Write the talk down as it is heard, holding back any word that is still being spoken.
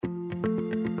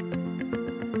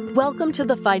Welcome to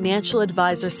the Financial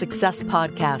Advisor Success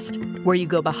Podcast, where you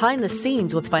go behind the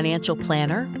scenes with financial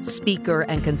planner, speaker,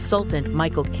 and consultant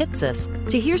Michael Kitces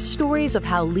to hear stories of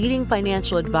how leading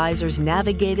financial advisors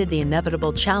navigated the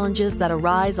inevitable challenges that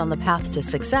arise on the path to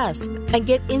success and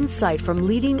get insight from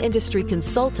leading industry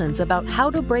consultants about how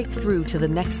to break through to the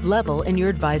next level in your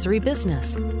advisory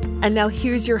business. And now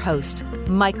here's your host,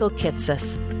 Michael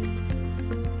Kitces.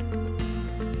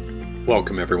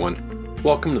 Welcome, everyone.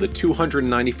 Welcome to the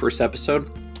 291st episode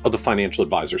of the Financial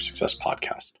Advisor Success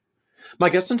Podcast. My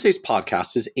guest on today's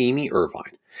podcast is Amy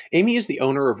Irvine. Amy is the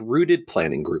owner of Rooted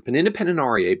Planning Group, an independent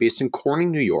RIA based in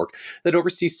Corning, New York, that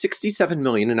oversees $67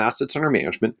 million in assets under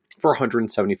management for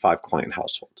 175 client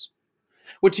households.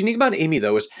 What's unique about Amy,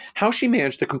 though, is how she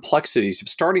managed the complexities of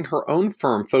starting her own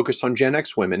firm focused on Gen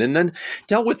X women and then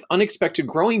dealt with unexpected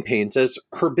growing pains as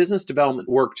her business development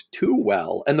worked too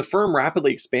well and the firm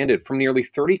rapidly expanded from nearly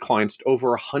 30 clients to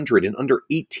over 100 in under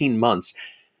 18 months.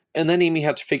 And then Amy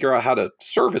had to figure out how to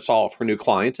service all of her new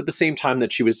clients at the same time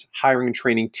that she was hiring and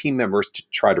training team members to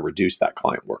try to reduce that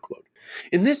client workload.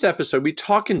 In this episode, we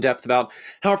talk in depth about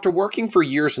how after working for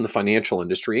years in the financial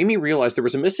industry, Amy realized there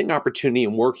was a missing opportunity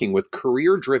in working with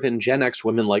career-driven Gen X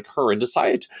women like her and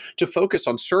decided to focus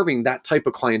on serving that type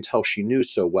of clientele she knew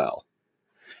so well.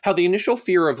 How the initial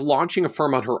fear of launching a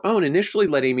firm on her own initially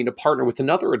led Amy to partner with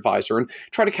another advisor and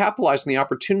try to capitalize on the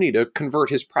opportunity to convert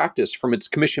his practice from its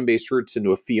commission-based roots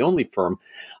into a fee-only firm,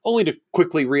 only to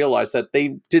quickly realize that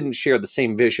they didn't share the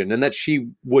same vision and that she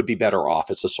would be better off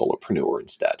as a solopreneur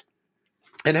instead.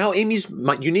 And how Amy's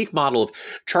unique model of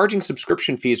charging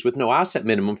subscription fees with no asset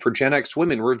minimum for Gen X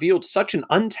women revealed such an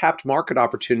untapped market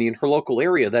opportunity in her local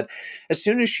area that as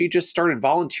soon as she just started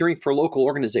volunteering for local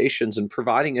organizations and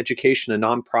providing education to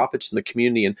nonprofits in the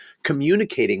community and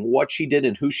communicating what she did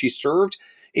and who she served,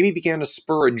 Amy began to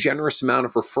spur a generous amount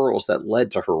of referrals that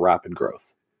led to her rapid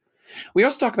growth. We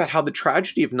also talk about how the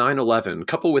tragedy of 9/11,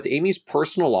 coupled with Amy's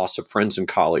personal loss of friends and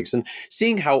colleagues, and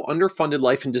seeing how underfunded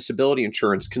life and disability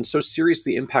insurance can so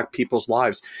seriously impact people's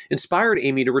lives, inspired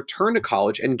Amy to return to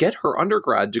college and get her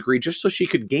undergrad degree just so she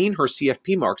could gain her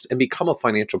CFP marks and become a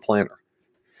financial planner.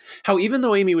 How even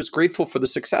though Amy was grateful for the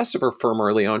success of her firm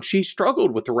early on, she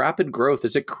struggled with the rapid growth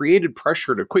as it created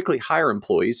pressure to quickly hire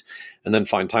employees and then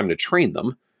find time to train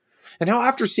them. And how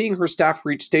after seeing her staff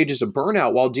reach stages of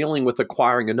burnout while dealing with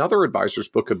acquiring another advisor's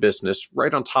book of business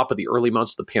right on top of the early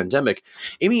months of the pandemic,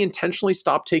 Amy intentionally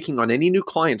stopped taking on any new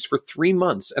clients for 3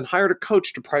 months and hired a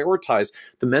coach to prioritize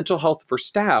the mental health of her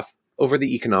staff over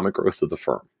the economic growth of the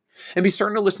firm. And be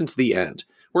certain to listen to the end,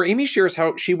 where Amy shares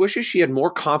how she wishes she had more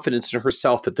confidence in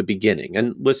herself at the beginning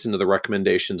and listen to the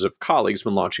recommendations of colleagues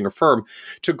when launching her firm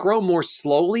to grow more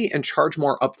slowly and charge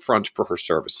more upfront for her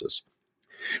services.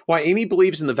 Why Amy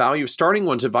believes in the value of starting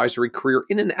one's advisory career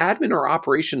in an admin or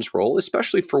operations role,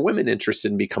 especially for women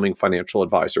interested in becoming financial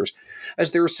advisors,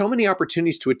 as there are so many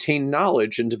opportunities to attain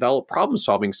knowledge and develop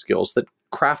problem-solving skills that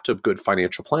craft a good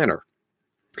financial planner.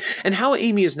 And how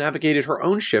Amy has navigated her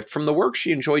own shift from the work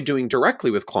she enjoyed doing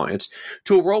directly with clients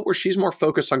to a role where she's more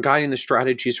focused on guiding the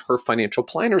strategies her financial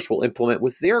planners will implement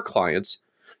with their clients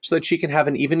so that she can have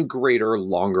an even greater,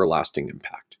 longer-lasting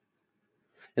impact.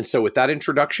 And so with that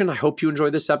introduction, I hope you enjoy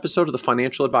this episode of the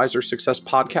Financial Advisor Success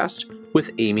Podcast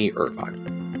with Amy Irvine.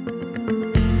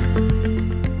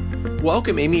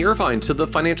 Welcome, Amy Irvine, to the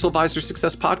Financial Advisor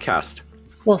Success Podcast.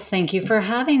 Well, thank you for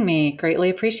having me. Greatly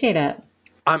appreciate it.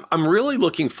 I'm really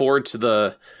looking forward to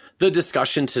the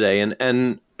discussion today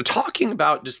and talking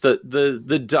about just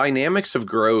the dynamics of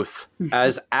growth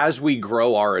as we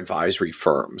grow our advisory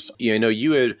firms. You know,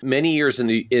 you had many years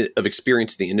of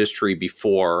experience in the industry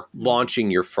before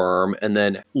launching your firm, and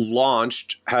then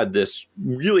had this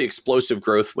really explosive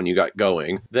growth when you got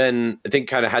going. Then I think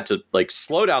kind of had to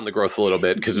slow down the growth a little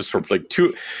bit because it's sort of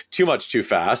too much too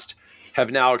fast. Have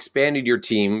now expanded your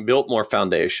team, built more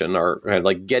foundation, are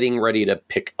getting ready to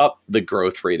pick up the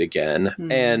growth rate again.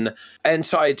 Mm. And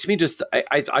so to me,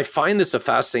 I find this a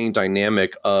fascinating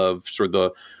dynamic of sort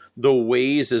of the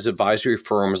ways as advisory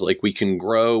firms, we can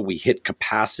grow, we hit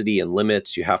capacity and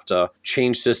limits. You have to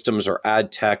change systems or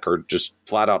add tech or just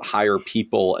flat out hire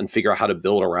people and figure out how to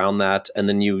build around that. And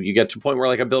then you get to a point where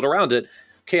I build around it.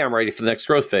 Okay, I'm ready for the next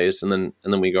growth phase. And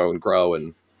then we go and grow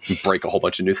and break a whole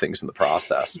bunch of new things in the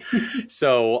process.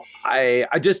 So I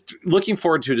just looking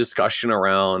forward to a discussion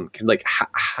around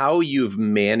how you've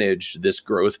managed this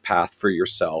growth path for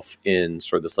yourself in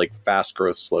sort of this fast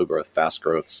growth, slow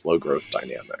growth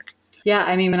dynamic. Yeah.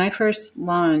 I mean, when I first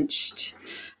launched,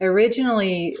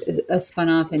 originally spun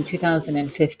off in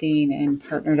 2015 and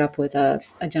partnered up with a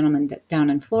gentleman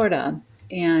down in Florida.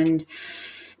 And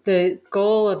the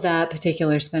goal of that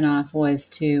particular spinoff was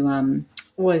to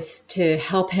was to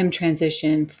help him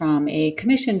transition from a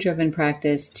commission-driven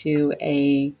practice to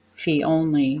a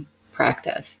fee-only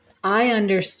practice. I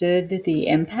understood the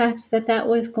impact that that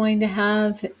was going to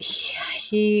have.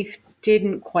 He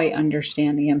didn't quite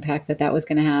understand the impact that that was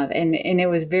going to have. And it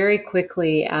was very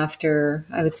quickly after,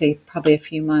 I would say probably a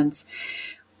few months,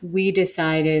 we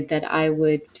decided that I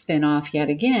would spin off yet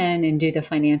again and do the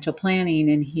financial planning,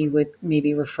 and he would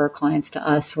maybe refer clients to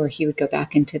us, where he would go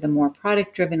back into the more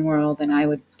product-driven world, and I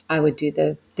would do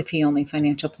the fee-only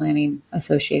financial planning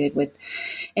associated with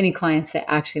any clients that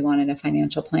actually wanted a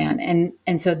financial plan.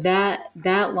 And so that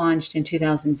launched in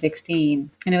 2016.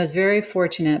 And I was very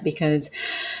fortunate because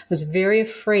I was very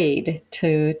afraid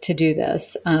to do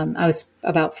this. I was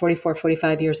about 44,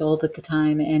 45 years old at the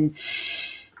time, and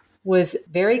was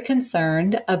very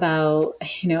concerned about,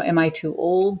 am I too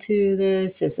old to do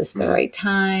this? Is this the right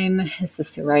time? Is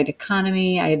this the right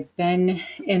economy? I had been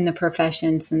in the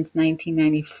profession since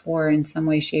 1994 in some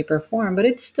way, shape, or form, but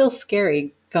it's still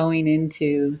scary going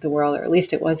into the world, or at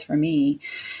least it was for me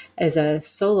as a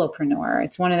solopreneur.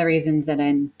 It's one of the reasons that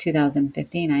in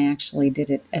 2015, I actually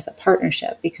did it as a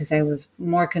partnership, because I was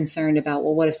more concerned about,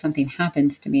 well, what if something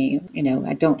happens to me?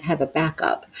 I don't have a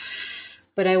backup.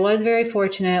 But I was very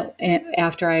fortunate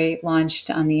after I launched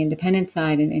on the independent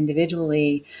side and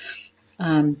individually,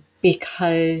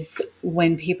 because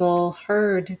when people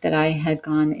heard that I had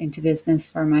gone into business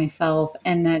for myself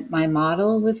and that my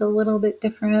model was a little bit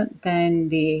different than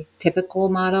the typical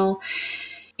model,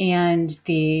 and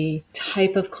the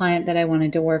type of client that I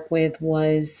wanted to work with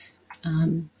was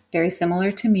very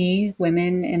similar to me,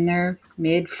 women in their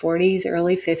mid 40s,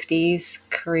 early 50s,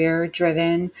 career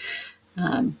driven,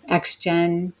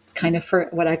 X-Gen, kind of for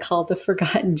what I call the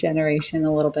forgotten generation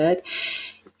a little bit.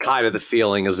 Kind of the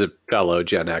feeling as a fellow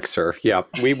Gen Xer. Yeah.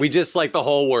 We just like the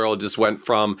whole world just went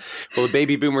from, well, the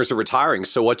baby boomers are retiring,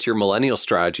 so what's your millennial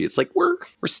strategy? It's like, we're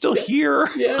still here.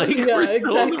 We're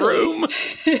still in the room.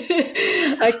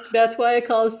 That's why I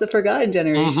call us the forgotten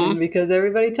generation, because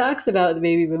everybody talks about the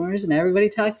baby boomers and everybody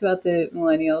talks about the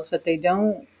millennials, but they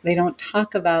don't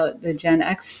talk about the Gen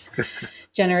X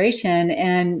generation.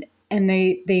 And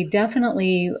they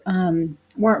definitely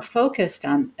weren't focused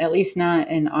on, at least not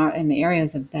in the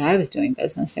areas that I was doing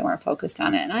business. They weren't focused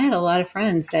on it. And I had a lot of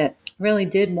friends that really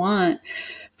did want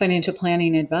financial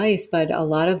planning advice, but a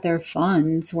lot of their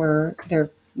funds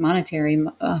their monetary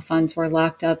funds were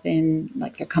locked up in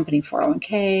like their company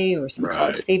 401k or some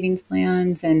college savings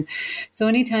plans. And so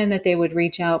anytime that they would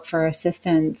reach out for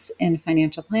assistance in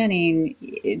financial planning,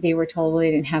 they were told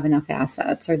they didn't have enough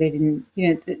assets, or they didn't,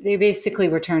 they basically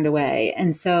were turned away.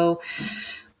 And so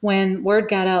when word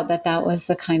got out that that was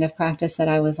the kind of practice that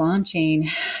I was launching,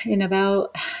 in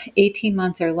about 18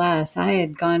 months or less, I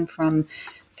had gone from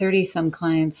 30 some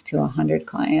clients to 100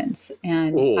 clients.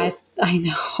 And I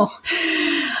know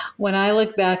when I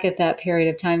look back at that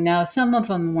period of time now, some of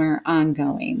them were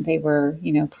ongoing. They were,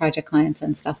 project clients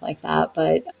and stuff like that.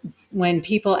 But when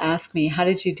people ask me, how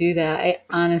did you do that? I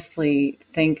honestly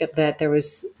think that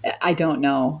I don't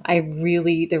know.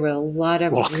 There were a lot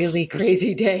of really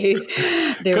crazy days.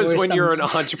 Because when you're an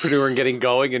entrepreneur and getting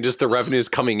going and just the revenue's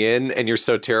coming in and you're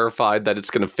so terrified that it's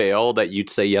going to fail that you'd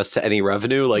say yes to any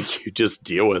revenue, like you just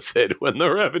deal with it when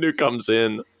the revenue comes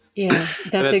in. Yeah,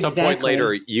 that's and at some point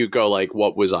later, you go like,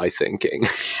 what was I thinking?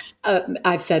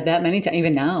 I've said that many times.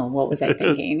 Even now, what was I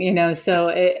thinking? So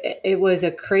it was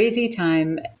a crazy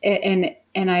time. And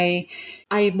I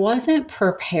wasn't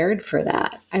prepared for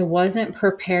that. I wasn't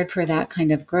prepared for that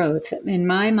kind of growth. In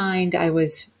my mind, I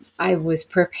was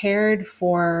prepared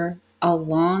for a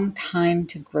long time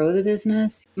to grow the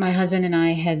business. My husband and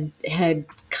I had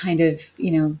kind of,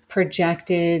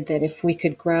 projected that if we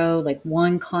could grow like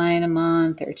one client a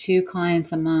month or two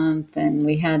clients a month, and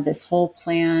we had this whole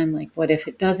plan, like what if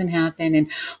it doesn't happen? And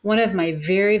one of my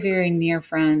very, very near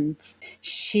friends,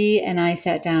 she and I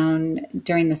sat down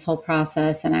during this whole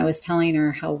process, and I was telling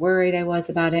her how worried I was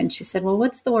about it. And she said, well,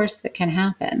 what's the worst that can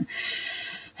happen?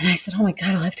 And I said, oh my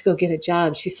God, I'll have to go get a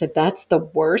job. She said, that's the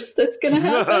worst that's going to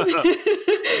happen?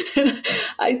 And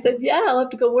I said, yeah, I'll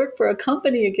have to go work for a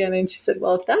company again. And she said,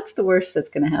 well, if that's the worst that's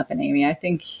going to happen, Amy, I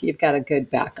think you've got a good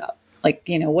backup. Like,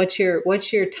 what's your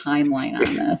timeline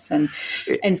on this?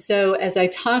 And so as I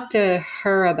talked to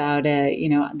her about it,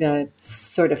 the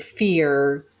sort of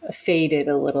fear faded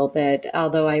a little bit,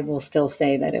 although I will still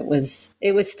say that it was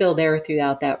still there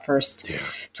throughout that first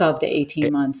 12 to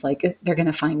 18 months. Like, they're going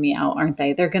to find me out, aren't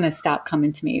they? They're going to stop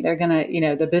coming to me. They're going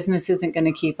to, the business isn't going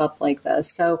to keep up like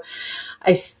this. So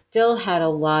I still had a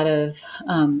lot of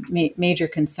major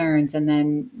concerns, and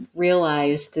then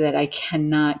realized that I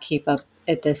cannot keep up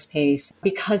at this pace.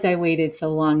 Because I waited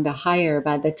so long to hire,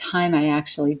 by the time I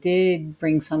actually did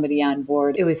bring somebody on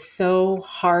board, it was so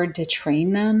hard to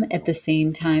train them at the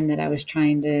same time that I was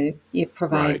trying to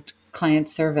provide client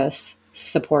service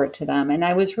support to them. And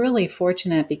I was really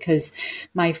fortunate because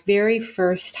my very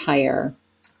first hire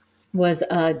was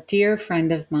a dear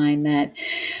friend of mine that,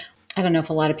 I don't know if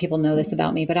a lot of people know this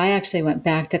about me, but I actually went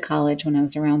back to college when I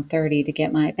was around 30 to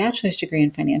get my bachelor's degree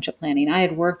in financial planning. I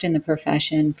had worked in the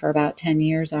profession for about 10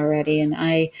 years already, and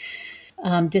I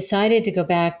decided to go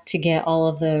back to get all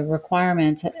of the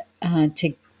requirements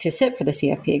to sit for the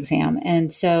CFP exam.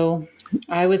 And so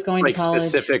I was going to college.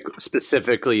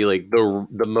 Specifically, like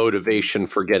the motivation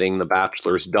for getting the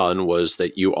bachelor's done was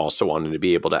that you also wanted to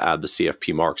be able to add the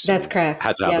CFP marks. That's correct.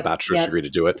 Had to have the bachelor's degree to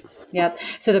do it. Yep.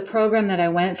 So the program that I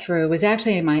went through was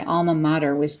actually my alma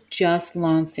mater was just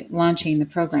launching the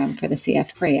program for the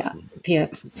CFP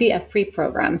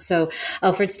program. So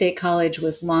Alfred State College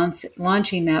was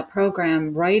launching that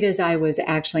program right as I was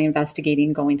actually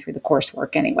investigating going through the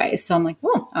coursework anyway. So I'm like,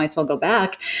 well, I might as well go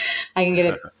back. I can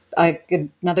get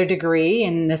another degree,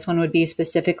 and this one would be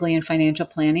specifically in financial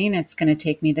planning. It's going to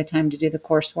take me the time to do the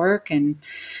coursework, and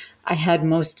I had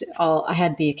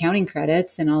the accounting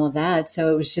credits and all of that.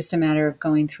 So it was just a matter of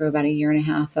going through about 1.5 years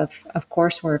of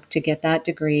coursework to get that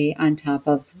degree on top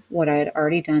of what I had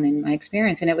already done in my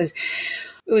experience. And it was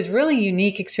really a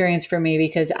unique experience for me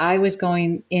because I was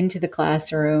going into the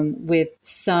classroom with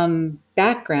some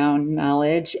background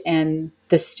knowledge, and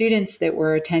the students that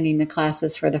were attending the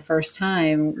classes for the first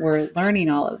time were learning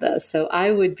all of this. So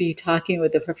I would be talking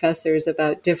with the professors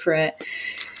about different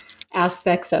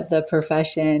aspects of the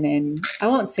profession, and I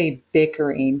won't say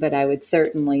bickering, but I would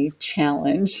certainly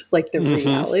challenge like the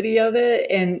reality of it.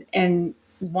 And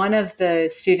one of the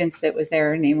students that was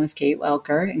there, her name was Kate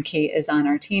Welker, and Kate is on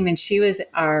our team, and she was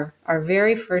our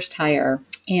very first hire.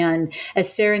 And as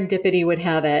serendipity would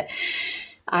have it,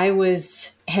 I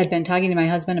had been talking to my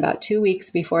husband about 2 weeks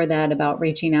before that about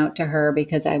reaching out to her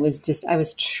because I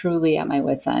was truly at my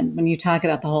wit's end. When you talk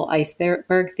about the whole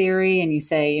iceberg theory and you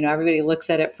say, everybody looks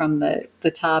at it from the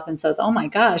top and says, oh my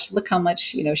gosh, look how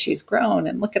much, she's grown,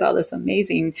 and look at all this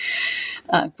amazing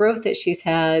growth that she's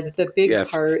had. The big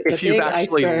part, if you've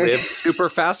actually iceberg. lived super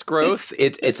fast growth,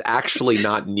 it's actually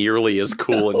not nearly as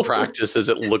cool in practice as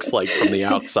it looks like from the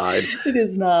outside. It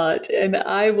is not. And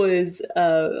I was,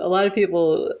 a lot of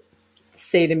people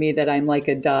say to me that I'm like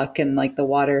a duck and like the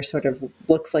water sort of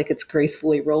looks like it's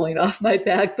gracefully rolling off my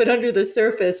back, but under the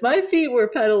surface, my feet were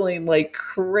pedaling like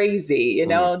crazy.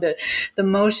 The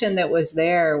motion that was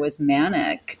there was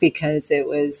manic because it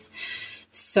was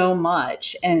so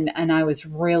much. And I was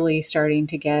really starting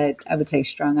to get, I would say,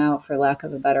 strung out, for lack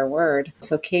of a better word.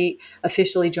 So Kate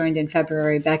officially joined in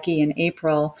February, Becky in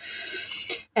April.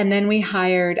 And then we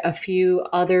hired a few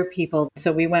other people.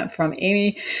 So we went from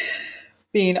Amy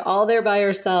being all there by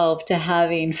herself to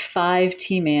having 5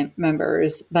 team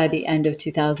members by the end of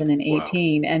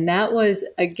 2018. Wow. And that was,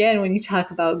 again, when you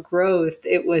talk about growth,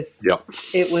 it was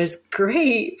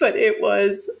great, but it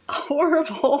was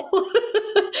horrible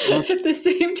at the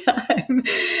same time.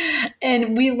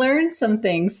 And we learned some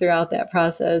things throughout that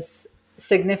process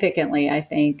significantly, I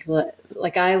think.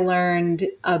 Like I learned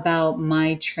about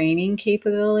my training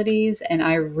capabilities, and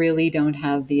I really don't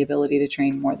have the ability to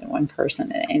train more than one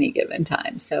person at any given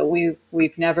time. So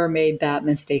we've never made that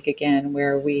mistake again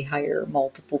where we hire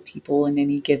multiple people in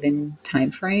any given time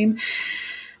frame.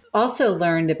 Also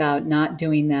learned about not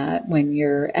doing that when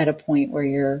you're at a point where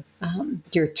you're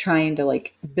trying to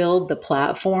like build the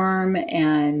platform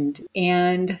and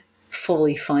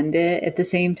fully fund it at the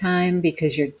same time,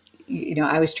 because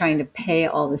I was trying to pay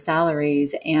all the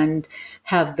salaries and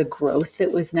have the growth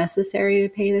that was necessary to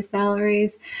pay the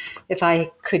salaries. If I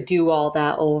could do all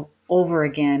that over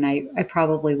again, I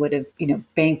probably would have,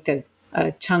 banked a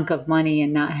chunk of money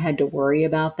and not had to worry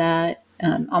about that.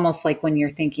 Almost like when you're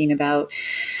thinking about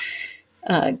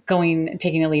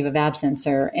taking a leave of absence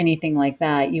or anything like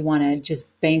that, you want to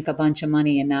just bank a bunch of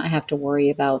money and not have to worry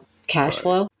about cash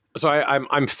flow. So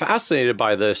I'm fascinated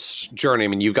by this journey. I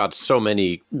mean, you've got so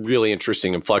many really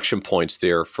interesting inflection points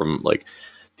there, from like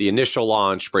the initial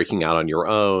launch, breaking out on your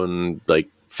own, like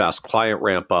fast client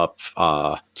ramp up,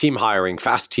 fast team hiring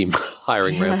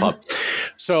ramp up.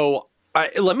 So I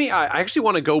actually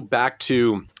want to go back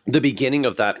to the beginning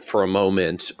of that for a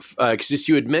moment, because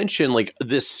you had mentioned like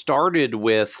this started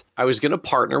with, I was going to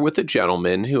partner with a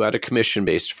gentleman who had a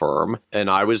commission-based firm, and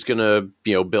I was going to,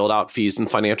 build out fees and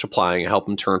financial planning and help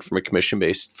him turn from a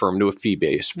commission-based firm to a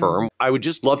fee-based firm. I would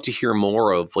just love to hear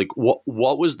more of like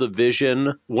what was the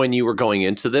vision when you were going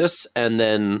into this, and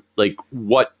then like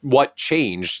what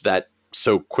changed that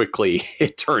so quickly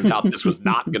it turned out this was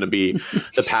not going to be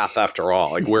the path after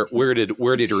all. Like where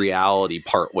did reality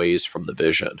part ways from the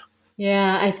vision?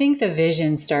 Yeah, I think the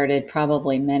vision started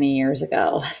probably many years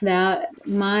ago. That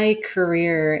my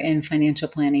career in financial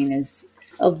planning is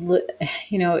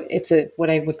it's what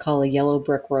I would call a yellow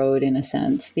brick road in a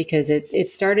sense, because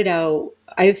it started out,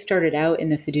 I started out in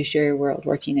the fiduciary world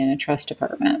working in a trust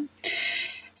department.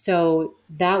 So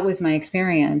that was my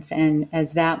experience. And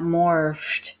as that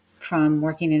morphed from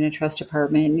working in a trust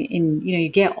department, and you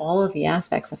get all of the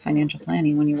aspects of financial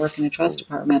planning when you work in a trust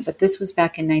department, but this was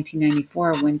back in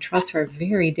 1994 when trusts were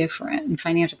very different and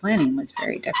financial planning was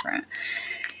very different.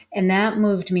 And that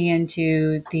moved me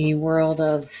into the world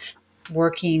of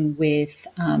working with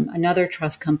another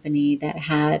trust company that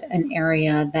had an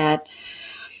area that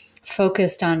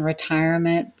focused on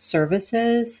retirement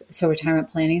services, so retirement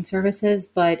planning services,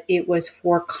 but it was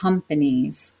for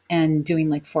companies and doing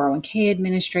like 401k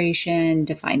administration,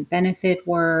 defined benefit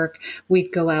work.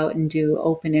 We'd go out and do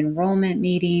open enrollment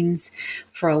meetings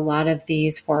for a lot of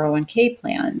these 401k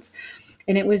plans.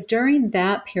 And it was during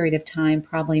that period of time,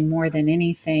 probably more than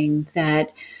anything,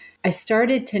 that I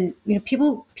started to,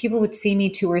 people would see me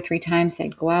 2 or 3 times.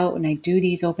 They'd go out and I'd do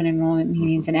these open enrollment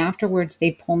meetings. And afterwards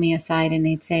they'd pull me aside and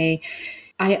they'd say,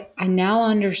 I now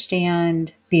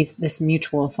understand this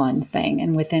mutual fund thing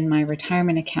and within my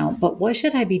retirement account, but what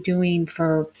should I be doing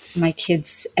for my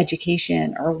kids'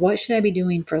 education? Or what should I be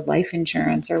doing for life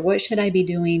insurance? Or what should I be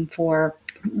doing for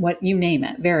what you name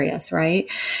it, various, right?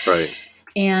 Right.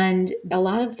 And a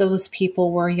lot of those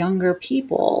people were younger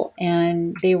people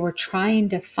and they were trying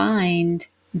to find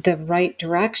the right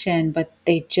direction, but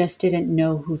they just didn't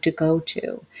know who to go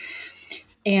to.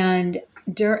 And,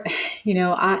 this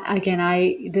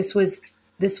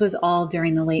was all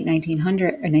during the late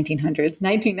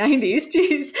 1990s,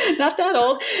 geez, not that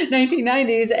old,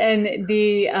 1990s. And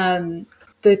the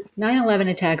 9/11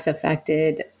 attacks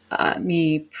affected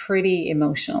me pretty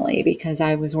emotionally because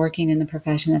I was working in the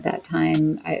profession at that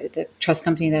time. The trust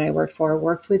company that I worked for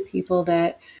worked with people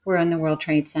that were in the World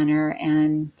Trade Center,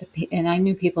 and I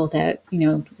knew people that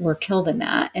were killed in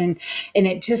that, and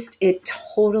it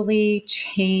totally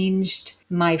changed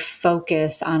my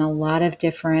focus on a lot of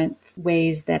different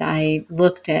ways that I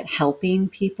looked at helping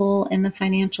people in the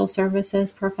financial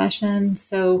services profession.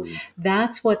 So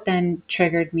that's what then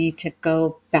triggered me to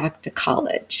go back to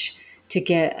college to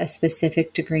get a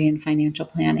specific degree in financial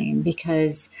planning,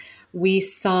 because we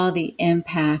saw the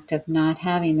impact of not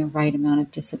having the right amount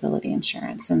of disability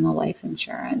insurance and the life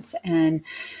insurance, and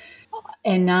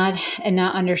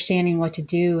not understanding what to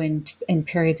do in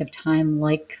periods of time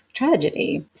like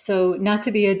tragedy. So not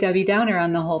to be a Debbie Downer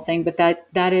on the whole thing, but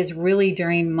that is really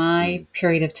during my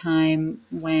period of time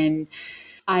when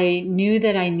I knew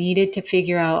that I needed to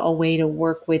figure out a way to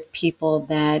work with people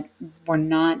that were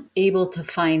not able to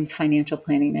find financial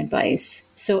planning advice.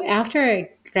 So after I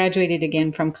graduated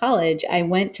again from college, I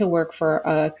went to work for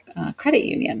a credit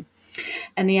union.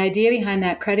 And the idea behind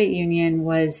that credit union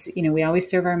was, we always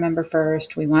serve our member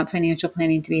first. We want financial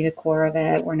planning to be the core of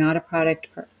it. We're not a product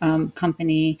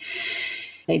company.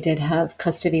 They did have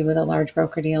custody with a large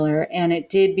broker dealer, and it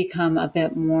did become a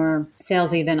bit more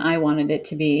salesy than I wanted it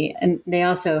to be. And they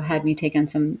also had me take on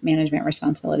some management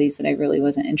responsibilities that I really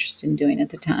wasn't interested in doing at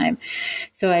the time.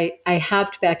 So I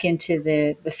hopped back into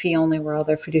the fee-only world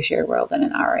or fiduciary world in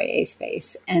an RIA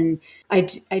space. And I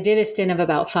did a stint of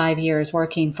about 5 years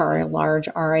working for a large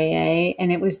RIA. And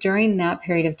it was during that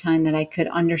period of time that I could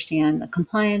understand the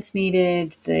compliance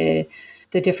needed, the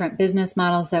different business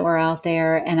models that were out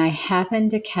there. And I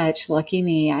happened to catch, lucky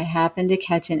me, I happened to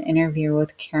catch an interview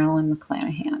with Carolyn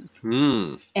McClanahan.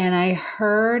 And I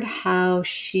heard how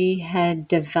she had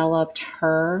developed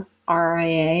her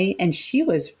RIA, and she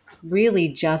was really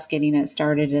just getting it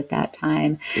started at that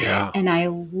time. Yeah. And I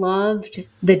loved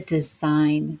the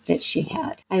design that she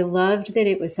had. I loved that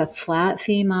it was a flat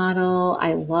fee model.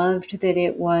 I loved that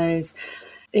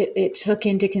it took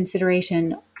into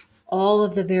consideration all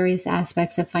of the various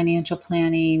aspects of financial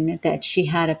planning, that she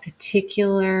had a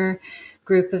particular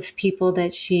group of people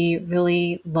that she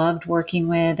really loved working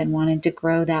with and wanted to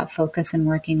grow that focus in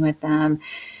working with them.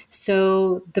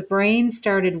 So the brain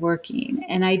started working,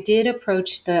 and I did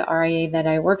approach the RIA that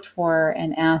I worked for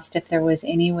and asked if there was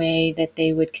any way that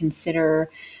they would consider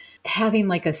having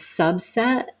like a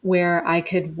subset where I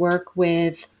could work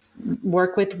with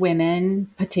women,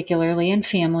 particularly in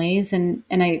families and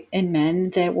men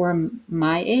that were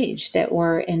my age, that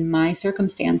were in my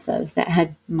circumstances, that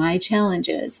had my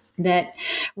challenges, that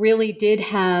really did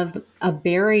have a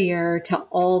barrier to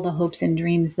all the hopes and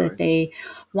dreams that they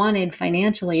wanted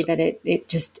financially,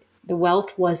 that the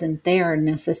wealth wasn't there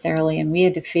necessarily, and we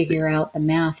had to figure out the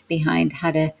math behind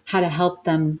how to help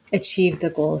them achieve the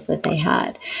goals that they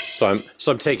had. So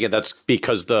I'm taking it that's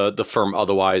because the firm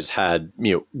otherwise had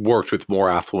worked with more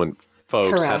affluent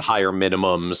folks, Correct. had higher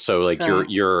minimums. So like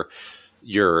the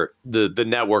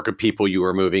network of people you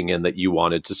were moving in that you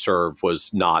wanted to serve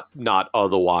was not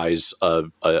otherwise a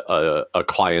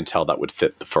clientele that would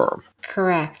fit the firm.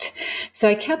 Correct. So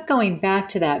I kept going back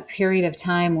to that period of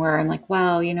time where I'm like,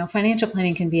 wow, financial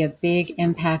planning can be a big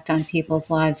impact on people's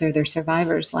lives or their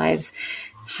survivors' lives.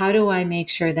 How do I make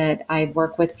sure that I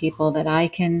work with people that I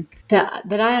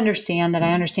understand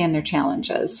their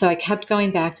challenges? So I kept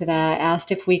going back to that,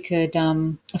 asked if we could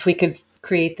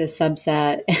create this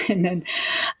subset. And then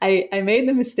I made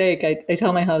the mistake. I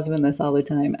tell my husband this all the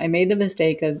time. I made the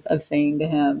mistake of saying to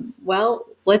him, well,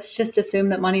 let's just assume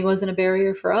that money wasn't a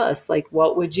barrier for us. Like,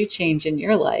 what would you change in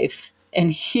your life?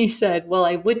 And he said, well,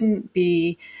 I wouldn't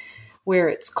be where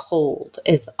it's cold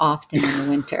as often in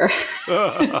the winter.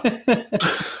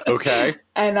 Okay.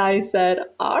 And I said,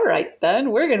 all right,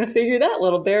 then we're going to figure that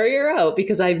little barrier out,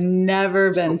 because I've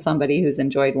never been somebody who's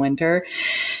enjoyed winter.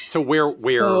 So where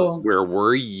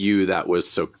were you that was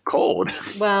so cold?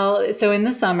 Well, so in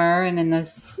the summer and in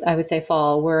this, I would say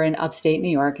fall, we're in upstate New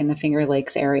York, in the Finger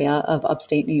Lakes area of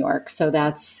upstate New York. So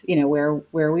that's, where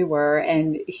we were.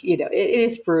 And, it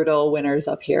is brutal winters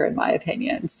up here, in my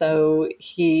opinion. So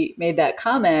he made that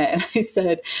comment, and I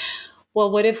said, well,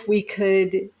 what if we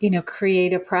could,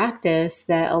 create a practice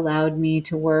that allowed me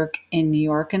to work in New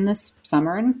York in the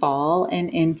summer and fall, and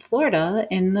in Florida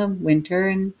in the winter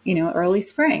and, early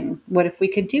spring? What if we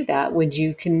could do that? Would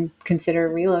you consider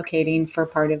relocating for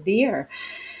part of the year?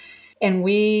 And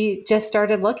we just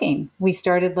started looking. We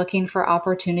started looking for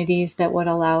opportunities that would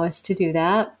allow us to do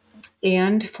that,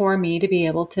 and for me to be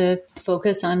able to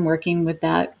focus on working with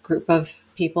that group of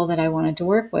people that I wanted to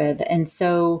work with. And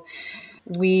so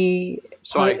we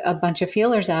put a bunch of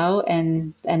feelers out,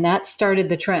 and that started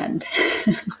the trend.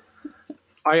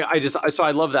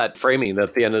 I love that framing, that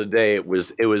at the end of the day, it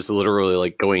was literally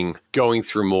like going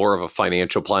through more of a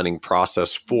financial planning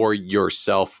process for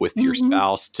yourself with your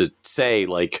spouse to say,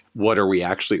 like, what are we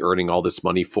actually earning all this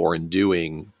money for and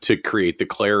doing, to create the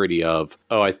clarity of,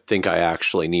 oh, I think I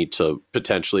actually need to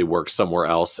potentially work somewhere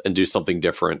else and do something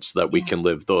different so that we can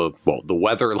live the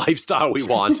weather lifestyle we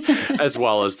want, as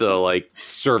well as the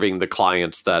serving the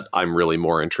clients that I'm really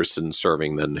more interested in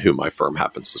serving than who my firm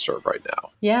happens to serve right now.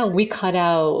 Yeah, we cut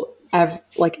out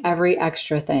every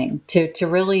extra thing to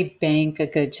really bank a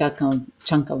good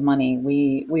chunk of money.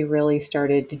 We really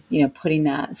started, putting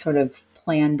that sort of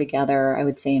plan together, I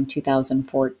would say in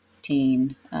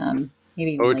 2014,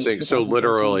 maybe. I would say so,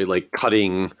 literally like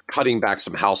cutting back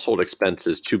some household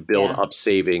expenses to build up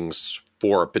savings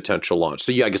for a potential launch.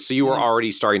 So I guess you were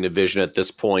already starting to vision at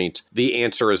this point. The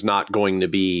answer is not going to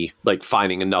be like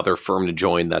finding another firm to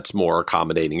join that's more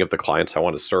accommodating of the clients I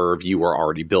want to serve. You were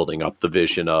already building up the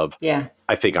vision of,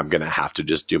 I think I'm going to have to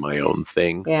just do my own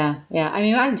thing. Yeah. I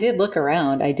mean, I did look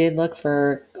around. I did look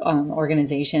for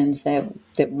organizations that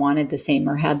wanted the same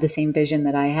or had the same vision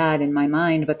that I had in my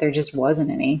mind, but there just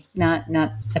wasn't any. Not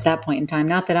at that point in time.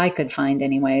 Not that I could find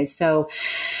anyways. So,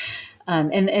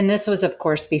 and this was, of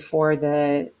course, before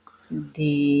the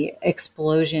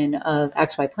explosion of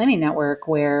XY Planning Network,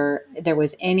 where there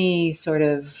was any sort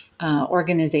of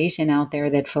organization out there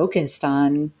that focused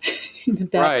on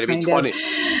that. Right.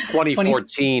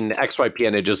 2014,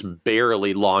 XYPN had just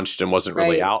barely launched and wasn't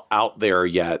really out there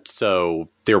yet. So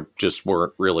there just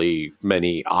weren't really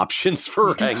many options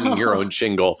for hanging your own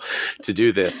shingle to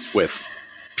do this with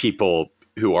people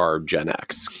who are Gen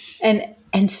X.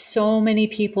 And so many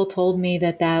people told me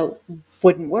that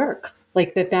wouldn't work,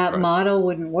 like that model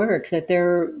wouldn't work, that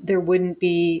there wouldn't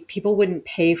be, people wouldn't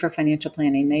pay for financial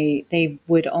planning. They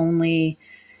would only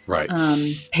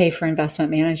pay for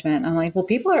investment management. I'm like, well,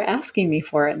 people are asking me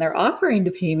for it and they're offering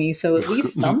to pay me. So at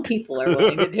least some people are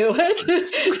willing to do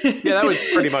it. Yeah, that was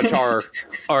pretty much our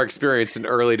experience in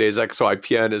early days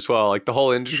XYPN as well. Like the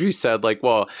whole industry said, like,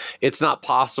 well, it's not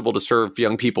possible to serve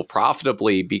young people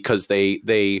profitably because they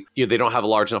don't have a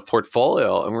large enough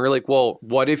portfolio. And we're like, well,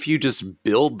 what if you just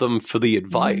build them for the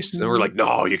advice? And we're like,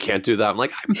 no, you can't do that. I'm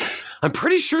like, I'm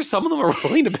pretty sure some of them are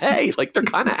willing to pay. Like they're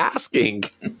kind of asking.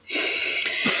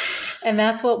 And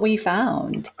that's what we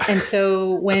found. And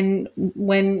so when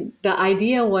the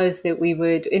idea was that we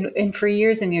would, and for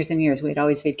years and years and years, we'd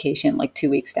always vacation like 2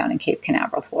 weeks down in Cape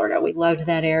Canaveral, Florida. We loved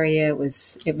that area.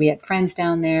 We had friends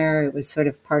down there. It was sort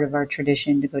of part of our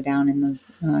tradition to go down in the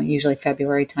usually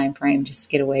February timeframe, just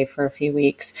get away for a few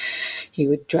weeks.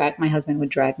 My husband would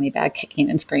drag me back kicking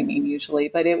and screaming usually,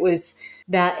 but it was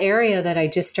that area that I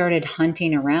just started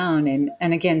hunting around, and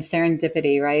again,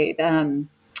 serendipity, right?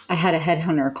 I had a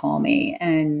headhunter call me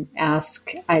and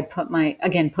ask,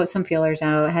 put some feelers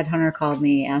out. A headhunter called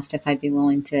me, asked if I'd be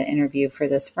willing to interview for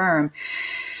this firm.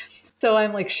 So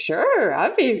I'm like, sure,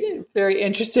 I'd be very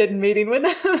interested in meeting with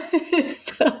them.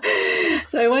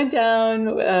 So I went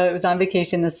down, I was on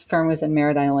vacation. This firm was in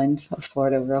Merritt Island,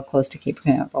 Florida, real close to Cape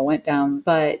Canaveral. Went down,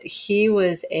 but he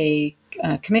was a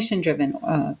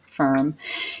commission-driven firm.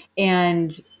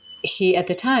 And he, at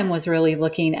the time, was really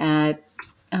looking at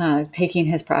taking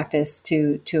his practice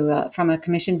from a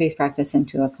commission-based practice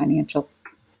into a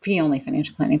fee-only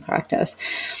financial planning practice.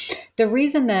 The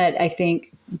reason that I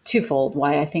think twofold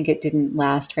why I think it didn't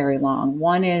last very long.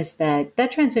 One is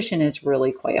that transition is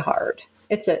really quite hard.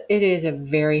 It is a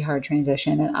very hard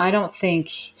transition, and I don't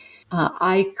think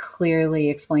I clearly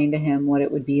explained to him what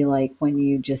it would be like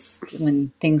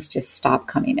when things just stop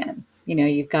coming in.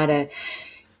 You've got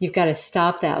to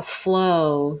stop that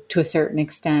flow to a certain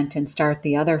extent and start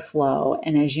the other flow.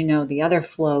 And as you know, the other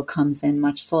flow comes in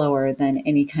much slower than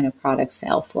any kind of product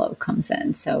sale flow comes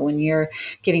in. So when you're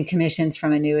getting commissions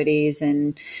from annuities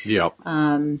and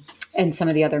some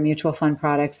of the other mutual fund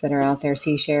products that are out there,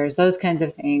 C shares, those kinds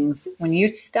of things, when you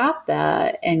stop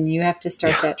that and you have to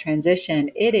start that transition,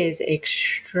 it is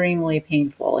extremely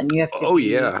painful, and you have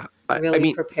to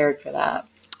be prepared for that.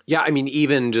 Yeah, I mean,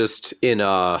 even just in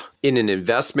an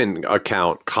investment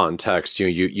account context,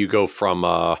 you go from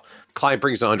client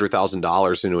brings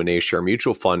 $100,000 into an A-share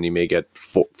mutual fund, you may get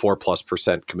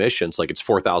 4+% commissions. Like it's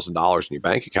 $4,000 in your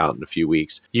bank account in a few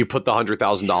weeks. You put the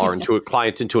 $100,000 into a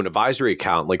client into an advisory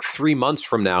account. Like 3 months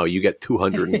from now, you get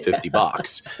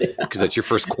 $250 because that's your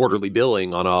first quarterly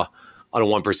billing on a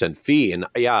 1% fee. And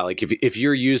like if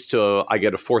you're used to, I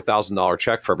get a $4,000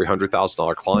 check for every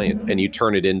 $100,000 client, and you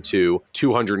turn it into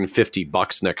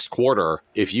 $250 next quarter,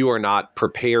 if you are not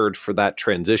prepared for that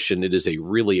transition, it is a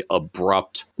really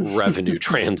abrupt revenue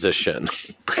transition.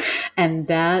 And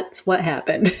that's what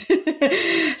happened.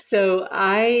 So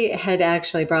I had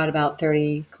actually brought about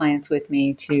 30 clients with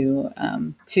me to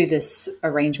this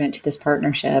arrangement, to this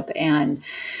partnership. And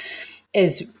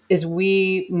as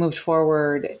we moved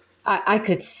forward, I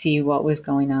could see what was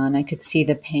going on. I could see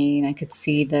the pain. I could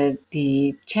see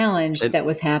the challenge that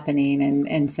was happening.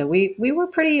 And so we were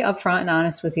pretty upfront and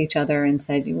honest with each other and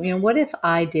said, what if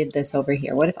I did this over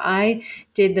here? What if I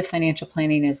did the financial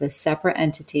planning as a separate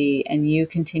entity and you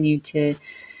continued to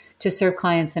serve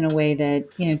clients in a way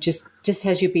that, just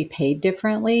has you be paid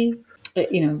differently,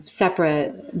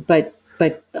 separate, but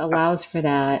allows for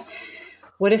that.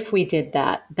 What if we did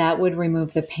that? That would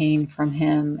remove the pain from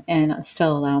him and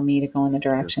still allow me to go in the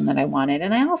direction that I wanted.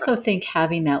 And I also think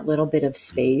having that little bit of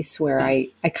space where I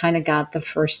kind of got the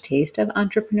first taste of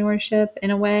entrepreneurship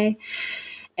in a way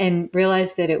and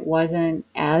realized that it wasn't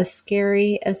as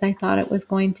scary as I thought it was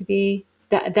going to be.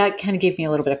 That kind of gave me a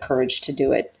little bit of courage to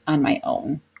do it on my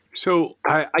own. So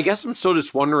I guess I'm still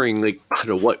just wondering, like, I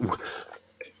don't know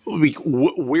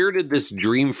where did this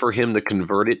dream for him to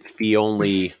convert it fee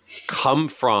only come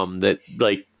from? That,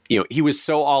 like, he was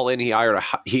so all in. He hired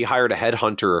a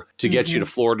headhunter to get you to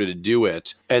Florida to do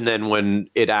it, and then when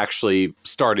it actually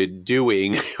started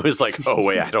doing, it was like, oh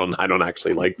wait, I don't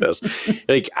actually like this.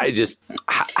 Like,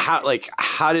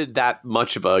 how did that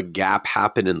much of a gap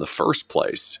happen in the first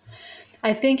place?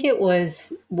 I think it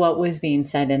was what was being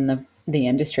said in the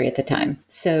industry at the time.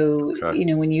 So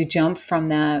when you jump from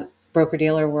that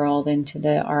broker-dealer world into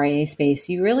the RIA space,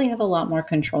 you really have a lot more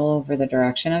control over the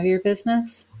direction of your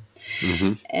business.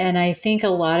 Mm-hmm. And I think a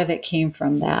lot of it came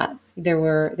from that. There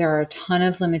are a ton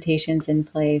of limitations in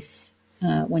place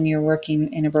when you're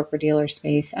working in a broker-dealer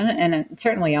space. And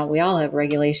certainly we all have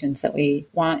regulations that we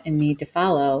want and need to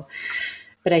follow.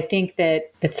 But I think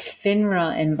that the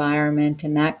FINRA environment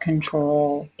and that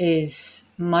control is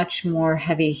much more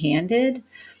heavy-handed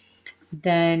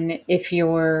than if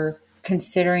you're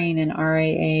considering an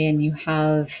RIA and you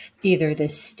have either the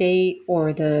state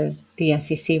or the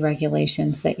SEC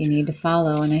regulations that you need to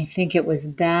follow. And I think it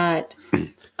was that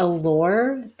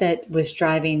allure that was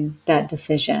driving that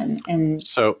decision. And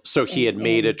so he had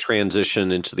made a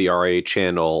transition into the RIA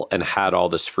channel and had all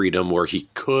this freedom where he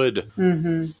could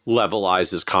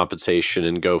levelize his compensation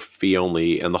and go fee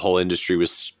only, and the whole industry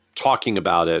was talking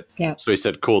about it. Yeah. So he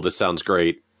said, cool, this sounds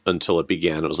great. until it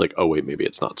began. It was like, oh, wait, maybe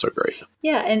it's not so great.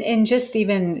 Yeah. And just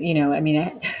even,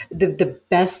 the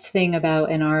best thing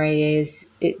about an RIA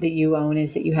that you own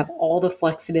is that you have all the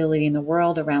flexibility in the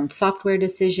world around software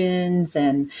decisions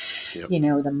and, Yep.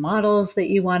 The models that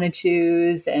you want to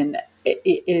choose. And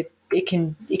it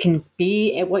can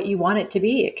be what you want it to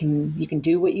be. You can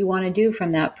do what you want to do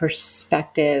from that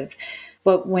perspective.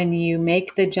 But when you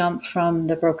make the jump from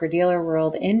the broker-dealer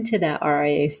world into that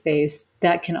RIA space,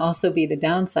 that can also be the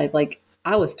downside. Like,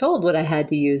 I was told what I had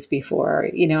to use before.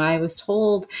 I was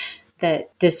told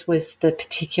that this was the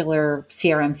particular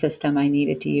CRM system I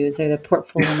needed to use, or the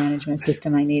portfolio management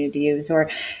system I needed to use, or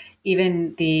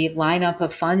even the lineup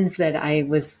of funds that I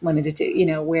was limited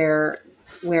to, where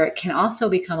it can also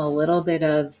become a little bit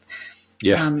of,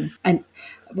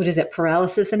 what is it?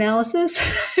 Paralysis analysis?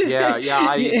 Yeah.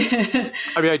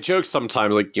 I joke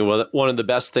sometimes, like, one of the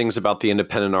best things about the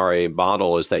independent RIA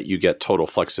model is that you get total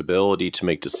flexibility to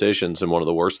make decisions. And one of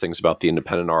the worst things about the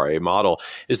independent RIA model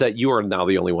is that you are now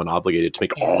the only one obligated to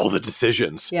make all the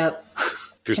decisions. Yep.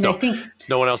 There's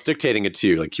no one else dictating it to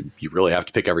you. Like, you really have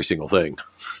to pick every single thing.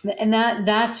 And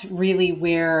that's really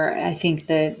where I think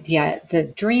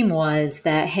the dream was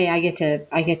that, hey, I get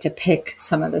to pick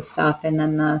some of the stuff. And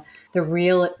then the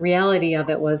reality of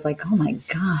it was like, oh my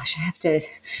gosh, I have to,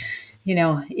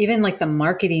 even like the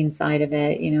marketing side of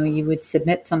it, you would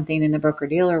submit something in the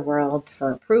broker-dealer world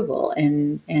for approval,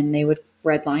 and they would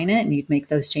redline it, and you'd make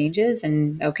those changes,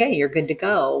 and okay, you're good to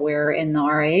go. Where in the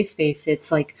RIA space,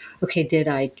 it's like, okay, did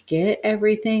I get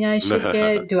everything I should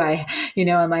get? Do I,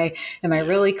 am I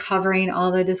really covering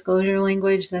all the disclosure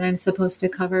language that I'm supposed to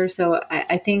cover? So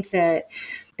I think that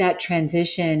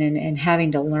transition and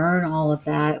having to learn all of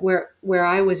that, where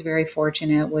I was very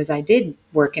fortunate was I did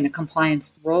work in a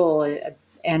compliance role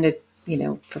and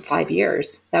for 5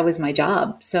 years. That was my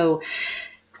job. So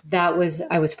I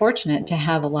was fortunate to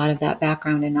have a lot of that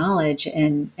background and knowledge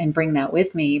and bring that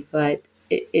with me. But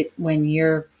when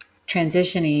you're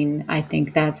transitioning, I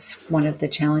think that's one of the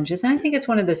challenges. And I think it's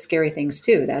one of the scary things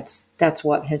too. That's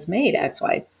what has made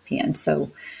XYPN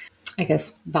so, I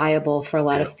guess, viable for a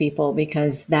lot of people,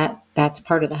 because that's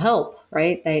part of the help,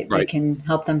 right? They can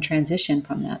help them transition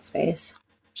from that space.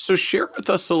 So share with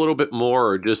us a little bit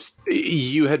more. Just,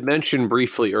 you had mentioned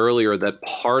briefly earlier that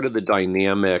part of the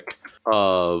dynamic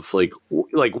of like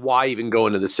why even go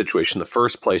into this situation in the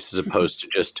first place, as opposed to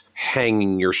just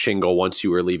hanging your shingle once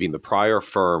you were leaving the prior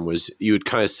firm, was you had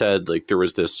kind of said like there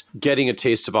was this getting a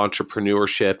taste of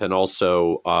entrepreneurship, and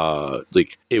also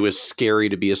like it was scary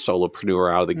to be a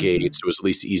solopreneur out of the gate. So it was at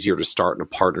least easier to start in a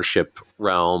partnership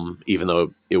realm, even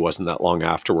though it wasn't that long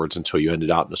afterwards until you ended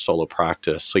out in a solo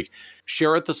practice. Like,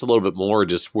 share with us a little bit more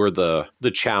just where the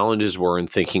challenges were in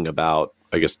thinking about,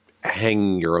 I guess,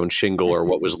 hanging your own shingle, or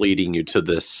what was leading you to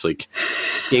this, like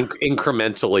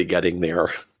incrementally getting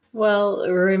there. Well,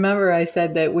 remember I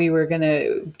said that we were going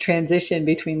to transition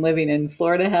between living in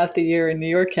Florida half the year and New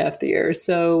York half the year.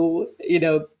 So,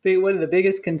 one of the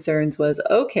biggest concerns was,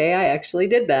 okay, I actually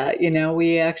did that.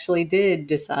 We actually did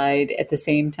decide at the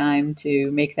same time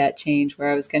to make that change,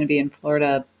 where I was going to be in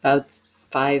Florida about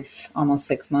 5, almost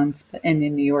 6 months, and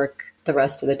in New York the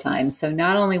rest of the time. So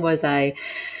not only was I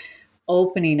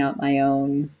opening up my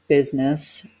own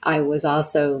business, I was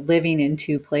also living in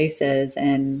 2 places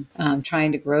and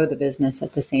trying to grow the business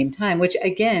at the same time, which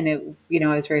again, I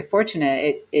was very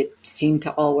fortunate. It seemed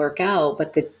to all work out,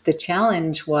 but the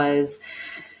challenge was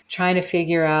trying to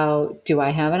figure out, do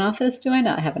I have an office? Do I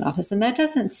not have an office? And that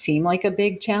doesn't seem like a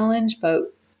big challenge,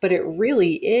 but it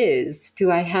really is.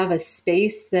 Do I have a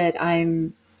space that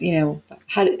I'm, do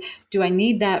I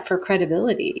need that for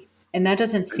credibility? And that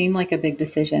doesn't seem like a big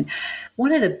decision.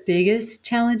 One of the biggest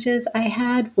challenges I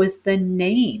had was the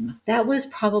name. That was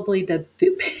probably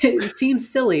it seems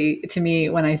silly to me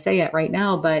when I say it right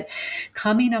now, but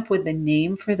coming up with the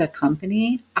name for the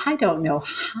company, I don't know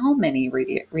how many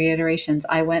reiterations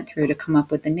I went through to come up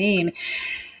with the name.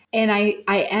 And I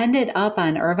ended up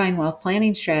on Irvine Wealth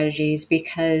Planning Strategies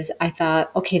because I thought,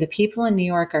 okay, the people in New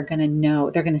York are going to know,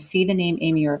 they're going to see the name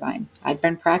Amy Irvine. I'd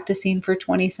been practicing for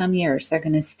 20 some years. They're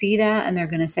going to see that and they're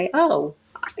going to say, oh,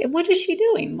 what is she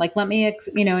doing? Like, let me,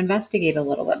 investigate a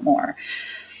little bit more.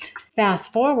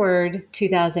 Fast forward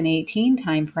 2018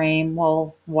 timeframe.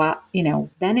 Well,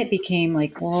 then it became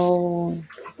like, well,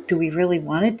 do we really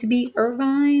want it to be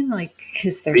Irvine? Like,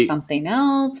 is there something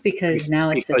else? Because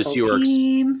now it's this whole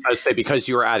team. I would say because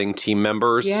you were adding team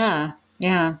members. Yeah.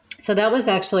 So that was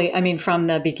actually, from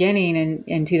the beginning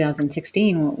in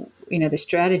 2016, the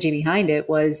strategy behind it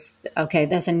was, okay,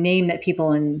 that's a name that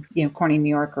people in, Corning, New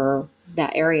York, or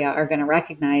that area are going to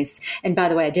recognize. And by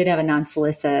the way, I did have a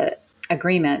non-solicit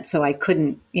agreement. So I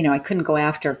couldn't go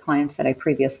after clients that I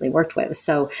previously worked with.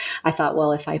 So I thought,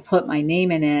 well, if I put my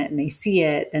name in it and they see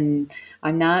it, then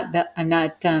I'm not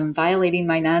violating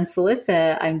my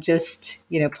non-solicit. I'm just,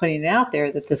 putting it out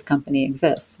there that this company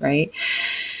exists, right?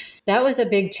 That was a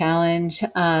big challenge.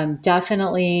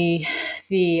 Definitely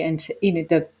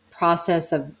the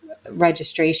process of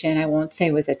registration, I won't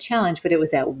say was a challenge, but it was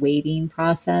that waiting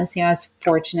process. I was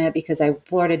fortunate because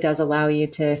Florida does allow you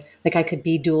to, I could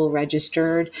be dual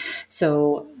registered.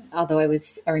 So although I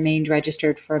remained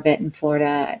registered for a bit in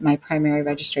Florida, my primary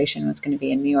registration was going to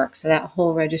be in New York. So that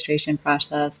whole registration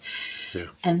process,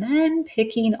 and then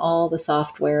picking all the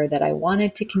software that I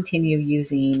wanted to continue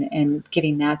using and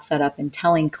getting that set up and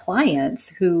telling clients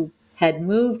who had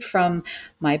moved from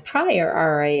my prior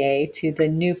RIA to the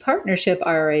new partnership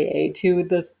RIA to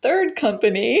the third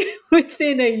company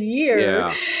within a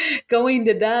year, going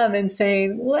to them and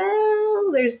saying,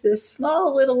 well, there's this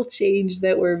small little change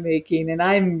that we're making. And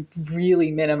I'm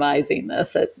really minimizing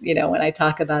this when I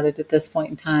talk about it at this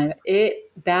point in time.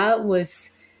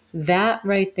 That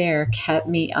right there kept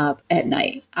me up at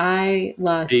night. I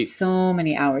lost so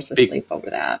many hours of sleep over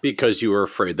that. Because you were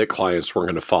afraid that clients weren't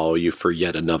going to follow you for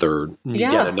yet another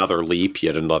leap,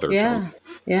 yet another jump.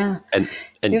 Yeah. And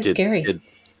it was scary.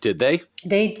 Did they?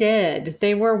 They did.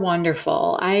 They were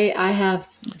wonderful. I'm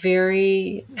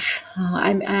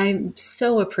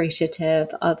so appreciative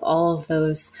of all of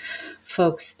those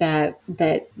folks that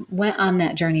went on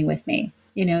that journey with me.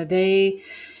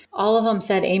 All of them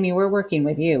said, Amy, we're working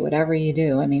with you, whatever you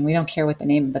do. I mean, we don't care what the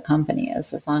name of the company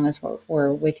is, as long as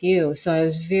we're with you. So I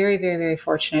was very, very, very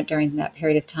fortunate during that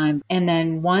period of time. And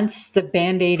then once the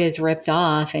Band-Aid is ripped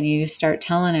off and you start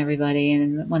telling everybody,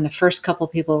 and when the first couple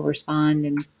people respond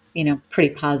in,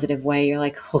 pretty positive way, you're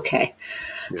like, okay,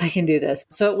 I can do this.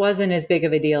 So it wasn't as big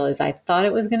of a deal as I thought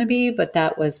it was going to be, but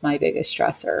that was my biggest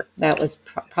stressor. That was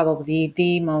probably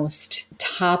the most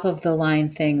top of the line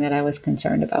thing that I was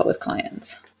concerned about with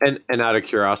clients. And out of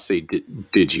curiosity,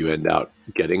 did you end up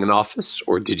getting an office,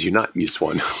 or did you not use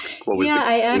one?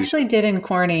 I actually did in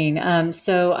Corning.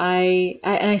 So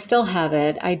I still have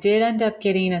it. I did end up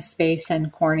getting a space in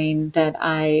Corning that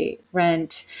I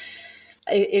rent.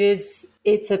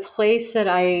 It's a place that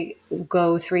I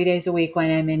go 3 days a week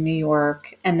when I'm in New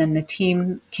York, and then the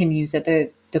team can use it.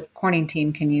 The Corning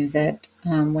team can use it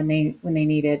when they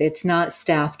need it. It's not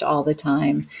staffed all the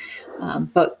time,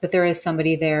 but there is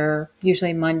somebody there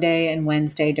usually Monday and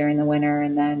Wednesday during the winter,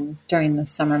 and then during the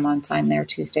summer months I'm there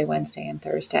Tuesday, Wednesday, and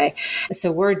Thursday. So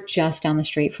we're just down the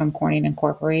street from Corning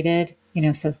Incorporated.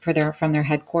 So from their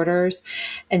headquarters,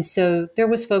 and so there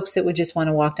was folks that would just want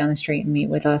to walk down the street and meet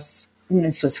with us. And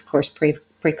this was, of course,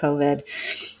 pre-COVID.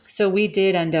 So we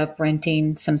did end up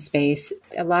renting some space.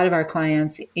 A lot of our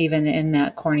clients, even in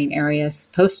that Corning area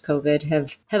post-COVID,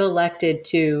 have elected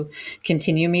to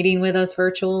continue meeting with us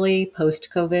virtually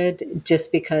post-COVID,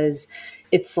 just because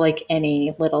it's like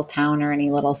any little town or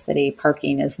any little city.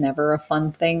 Parking is never a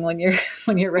fun thing when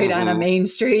you're right on a main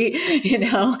street,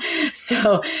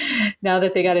 So now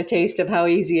that they got a taste of how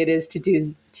easy it is to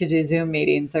do Zoom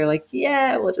meetings, they're like,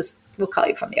 yeah, we'll call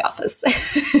you from the office.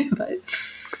 but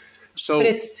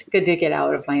it's good to get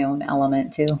out of my own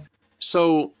element too.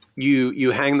 So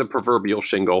you hang the proverbial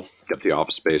shingle, get the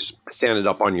office space, stand it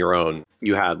up on your own.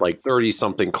 You had 30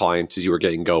 something clients as you were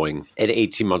getting going, and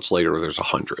 18 months later, there's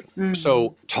 100. Mm-hmm.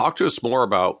 So talk to us more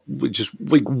about just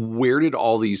where did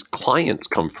all these clients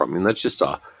come from? I mean, that's just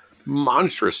a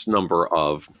monstrous number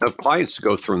of clients to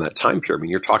go through in that time period. I mean,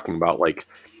 you're talking about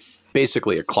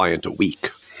basically a client a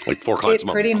week, 4 clients a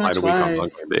month, a client a week on an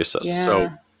ongoing basis. Yeah.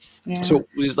 So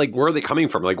it's where are they coming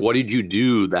from? What did you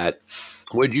do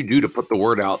to put the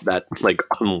word out that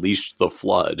unleashed the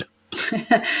flood?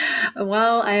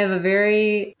 Well, I have a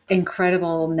very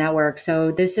incredible network.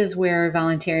 So this is where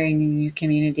volunteering in your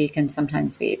community can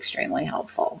sometimes be extremely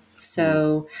helpful.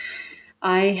 So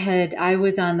I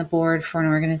was on the board for an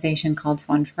organization called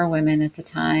Fund for Women at the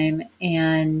time.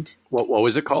 And what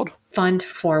was it called? Fund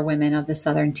for Women of the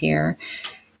Southern Tier.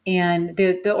 And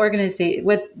the organization,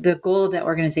 what the goal of that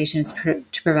organization is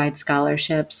to provide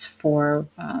scholarships for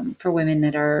women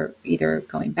that are either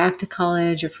going back to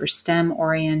college, or for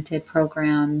STEM-oriented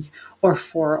programs, or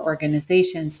for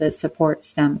organizations that support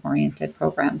STEM-oriented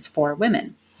programs for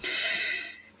women.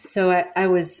 So I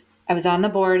was on the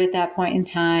board at that point in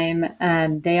time.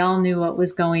 They all knew what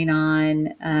was going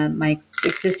on. My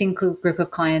existing group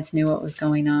of clients knew what was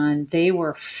going on. They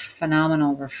were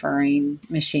phenomenal referring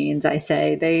machines, I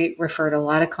say. They referred a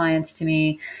lot of clients to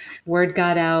me. Word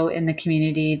got out in the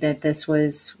community that this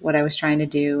was what I was trying to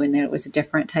do, and that it was a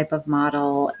different type of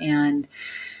model. And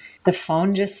the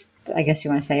phone just, I guess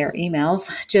you want to say, or emails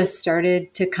just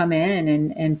started to come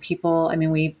in, and people, I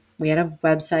mean, we had a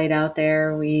website out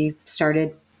there. We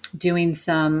started doing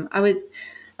some, I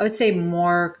would say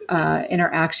more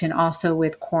interaction also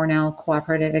with Cornell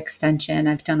Cooperative Extension.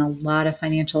 I've done a lot of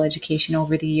financial education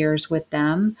over the years with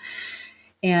them.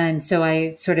 And so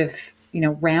I sort of,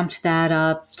 ramped that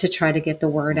up to try to get the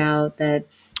word out that,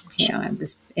 I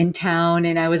was in town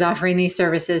and I was offering these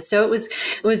services. So it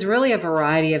was really a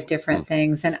variety of different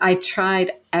things. And I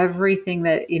tried everything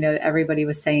that, everybody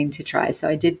was saying to try. So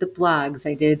I did the blogs,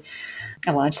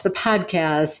 I launched the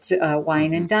podcast,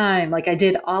 Wine and Dime. Like I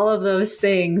did all of those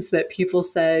things that people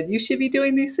said, you should be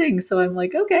doing these things. So I'm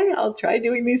like, okay, I'll try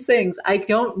doing these things. I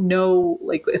don't know,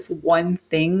 like, if one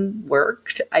thing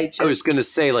worked. I was going to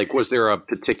say, like, was there a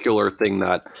particular thing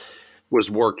that was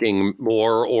working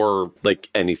more, or like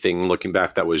anything looking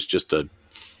back that was just a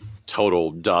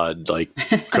total dud? Like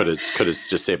could have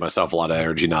just saved myself a lot of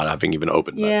energy not having even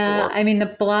opened that door. I mean, the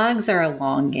blogs are a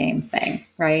long game thing,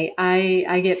 right?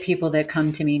 I get people that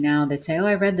come to me now that say, oh,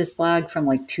 I read this blog from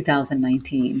like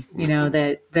 2019,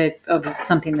 that of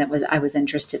something that I was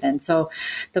interested in. So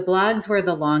the blogs were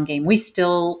the long game. We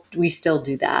still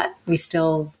do that. We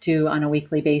still do on a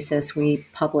weekly basis. We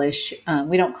publish,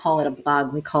 we don't call it a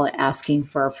blog. We call it Asking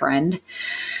for a Friend.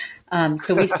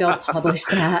 So we still publish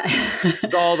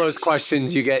that. All those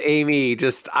questions you get, Amy,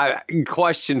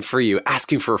 question for you,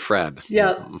 asking for a friend.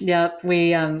 Yep.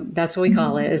 We, that's what we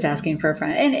call it, is asking for a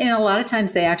friend. And a lot of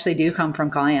times they actually do come from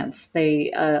clients.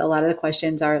 They, a lot of the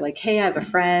questions are like, hey, I have a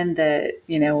friend that,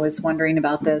 was wondering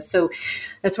about this. So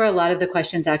that's where a lot of the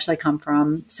questions actually come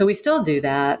from. So we still do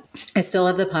that. I still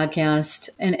have the podcast,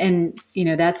 and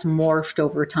that's morphed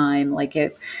over time. Like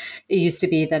it used to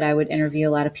be that I would interview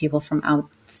a lot of people from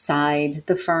outside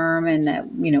the firm, and that,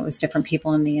 it was different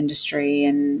people in the industry.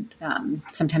 And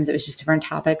sometimes it was just different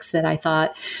topics that I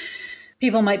thought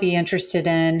people might be interested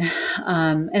in.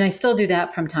 And I still do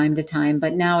that from time to time,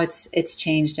 but now it's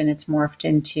changed and it's morphed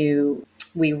into,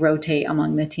 we rotate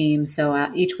among the team.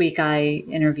 So each week I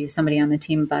interview somebody on the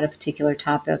team about a particular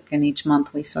topic, and each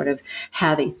month we sort of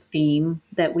have a theme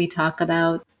that we talk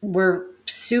about. We're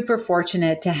super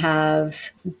fortunate to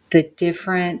have the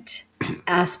different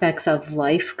aspects of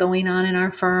life going on in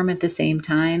our firm at the same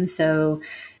time. So,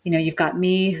 you've got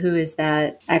me, who is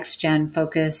that ex-gen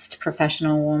focused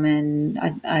professional woman.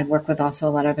 I work with also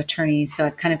a lot of attorneys. So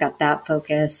I've kind of got that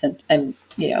focus, and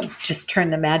just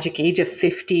turned the magic age of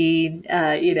 50,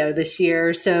 this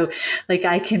year. So like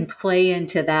I can play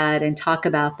into that and talk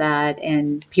about that,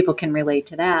 and people can relate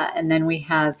to that. And then we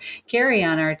have Carrie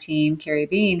on our team, Carrie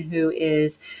Bean, who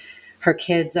her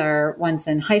kids are, one's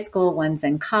in high school, one's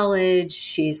in college.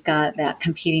 She's got that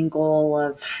competing goal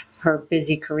of her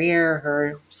busy career.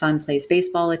 Her son plays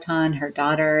baseball a ton. Her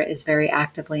daughter is very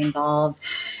actively involved.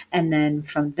 And then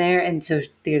from there, and so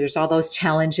there's all those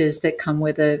challenges that come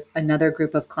with another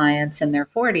group of clients in their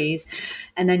 40s.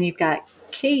 And then you've got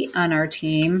Kate on our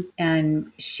team,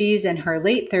 and she's in her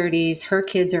late 30s. Her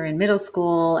kids are in middle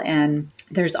school, and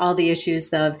there's all the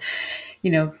issues of,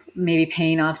 maybe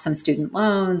paying off some student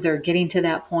loans or getting to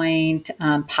that point,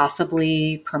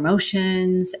 possibly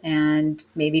promotions, and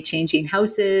maybe changing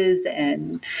houses,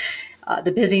 and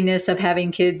the busyness of having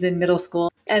kids in middle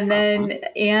school. And then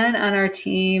Anne on our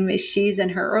team, she's in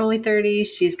her early 30s.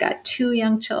 She's got 2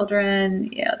 young children.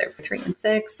 They're 3 and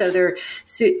 6. So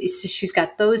she's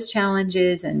got those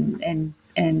challenges and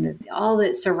all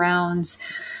that surrounds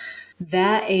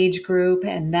that age group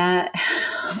and that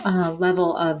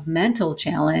level of mental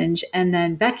challenge. And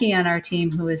then Becky on our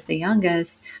team, who is the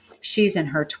youngest, she's in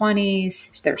her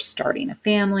 20s. They're starting a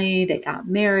family. They got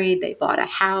married. They bought a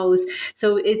house.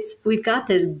 So we've got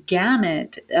this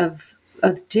gamut of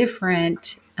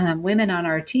different women on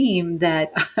our team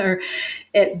that are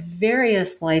at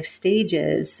various life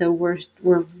stages. So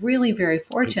we're really very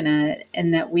fortunate in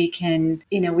that we can,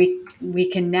 we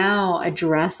can now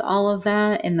address all of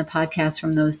that in the podcast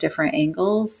from those different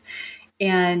angles.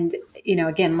 And,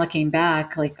 again, looking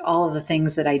back, like all of the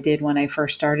things that I did when I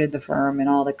first started the firm and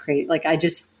all the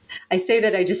I say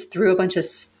that I just threw a bunch of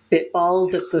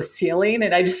spitballs at the ceiling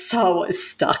and I just saw what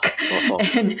stuck.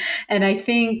 Uh-huh. And I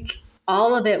think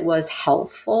all of it was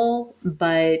helpful,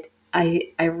 but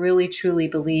I really truly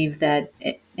believe that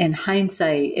in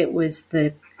hindsight, it was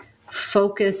the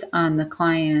focus on the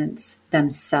clients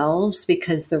themselves,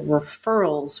 because the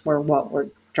referrals were what were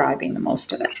driving the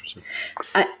most of it.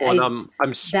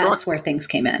 I'm struck, that's where things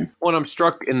came in. When I'm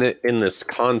struck in this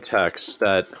context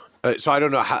that, so I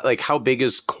don't know how big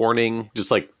is Corning, just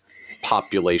like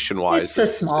population wise? It's a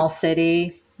small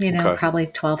city, probably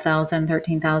 12,000,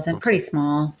 13,000, pretty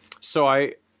small. So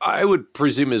I would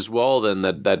presume as well then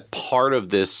that part of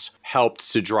this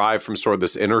helped to drive from sort of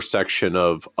this intersection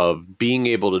of being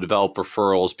able to develop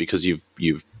referrals because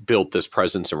you've built this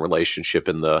presence and relationship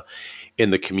in the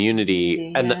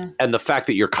community, and the fact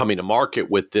that you're coming to market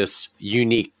with this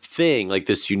unique thing, like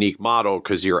this unique model,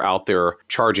 because you're out there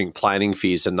charging planning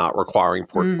fees and not requiring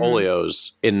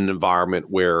portfolios in an environment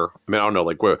where, I mean, I don't know,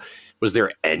 like was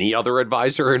there any other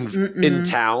advisor in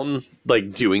town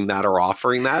like doing that or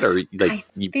offering that? Or like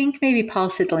I think maybe Paul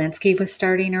Sidlansky was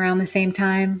starting around the same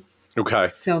time. Okay.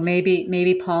 So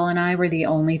maybe Paul and I were the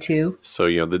only two. So,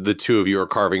 the two of you are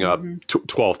carving up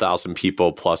 12,000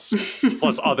 people plus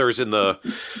others in the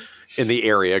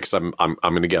area, because I'm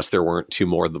going to guess there weren't two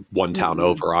more the one town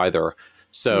over either.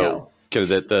 So No.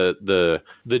 kind of the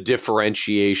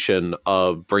differentiation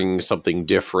of bringing something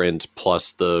different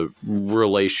plus the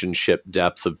relationship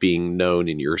depth of being known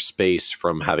in your space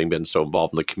from having been so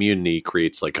involved in the community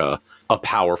creates like a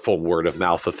powerful word of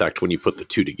mouth effect when you put the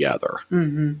two together.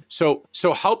 So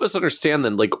help us understand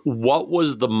then, like, what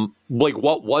was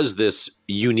this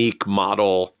unique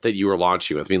model that you were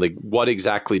launching with? I mean, like, what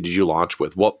exactly did you launch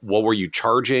with? What were you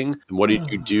charging, and what did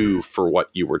you do for what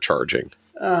you were charging?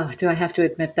 Oh, do I have to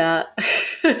admit that?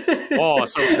 Oh,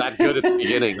 so it was that good at the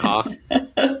beginning, huh?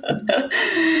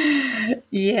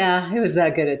 Yeah, it was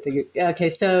that good at the. Okay,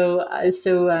 so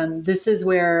this is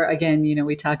where, again,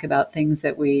 we talk about things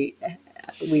that we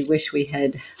wish we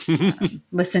had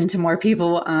listened to more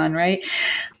people on, right?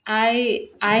 I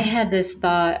had this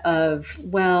thought of,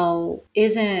 well,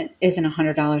 isn't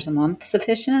 $100 a month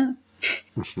sufficient?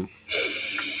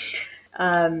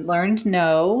 Learned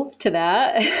no to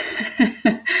that.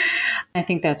 I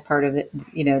think that's part of it,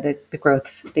 the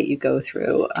growth that you go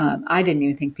through. I didn't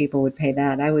even think people would pay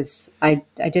that.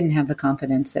 I didn't have the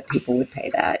confidence that people would pay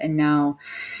that. And now,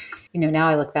 now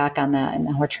I look back on that and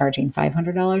now we're charging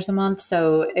 $500 a month.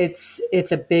 So it's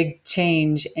a big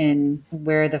change in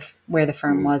where the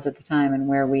firm was at the time and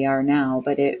where we are now.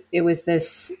 But it was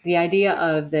the idea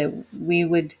of that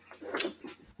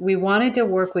we wanted to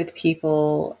work with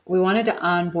people. We wanted to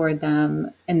onboard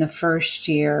them in the first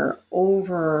year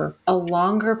over a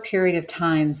longer period of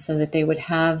time so that they would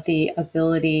have the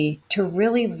ability to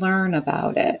really learn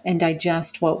about it and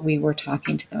digest what we were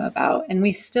talking to them about. And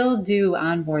we still do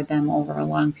onboard them over a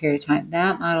long period of time.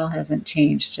 That model hasn't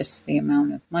changed, just the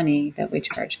amount of money that we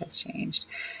charge has changed.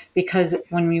 Because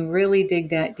when we really dig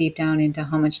that deep down into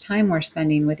how much time we're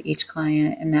spending with each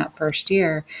client in that first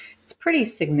year, it's pretty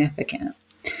significant.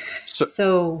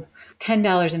 So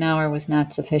 $10 an hour was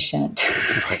not sufficient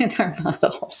in our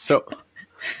model. So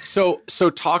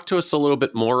talk to us a little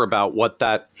bit more about what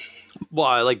that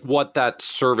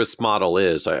service model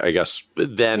is, I guess,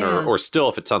 then, or still,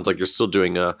 if it sounds like you're still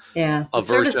doing a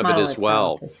version of it as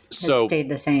well. Has stayed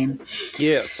the same.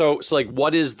 Yeah. So like,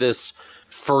 what is this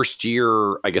first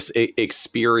year, I guess,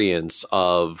 experience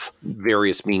of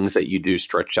various meetings that you do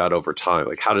stretched out over time?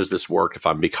 Like, how does this work if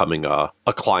I'm becoming a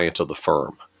client of the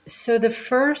firm? So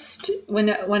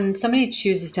when somebody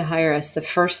chooses to hire us, the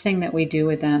first thing that we do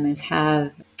with them is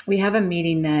we have a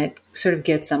meeting that sort of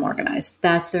gets them organized.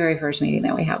 That's the very first meeting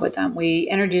that we have with them. We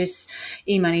introduce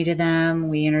eMoney to them.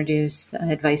 We introduce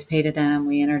AdvicePay to them.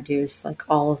 We introduce like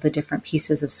all of the different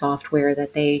pieces of software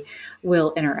that they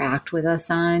will interact with us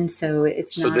on. So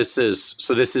this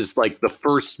is like the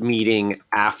first meeting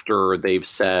after they've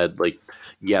said, like,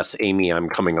 yes, Amy, I'm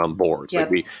coming on board.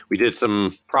 Yep. Like we did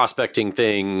some prospecting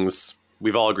things.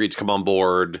 We've all agreed to come on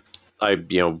board. I,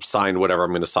 signed whatever I'm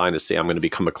going to sign to say I'm going to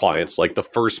become a client. So like the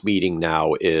first meeting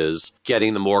now is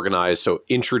getting them organized. So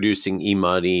introducing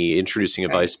eMoney, introducing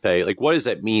AdvicePay. Like, what does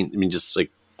that mean? I mean, just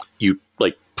like you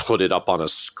like put it up on a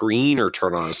screen or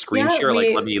turn on a screen share?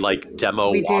 Let me like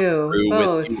demo walk through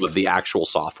with you of the actual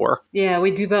software. Yeah,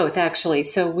 we do both actually.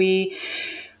 So we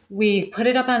put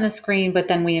it up on the screen, but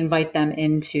then we invite them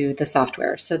into the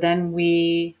software. So then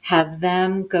we have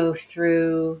them go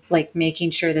through like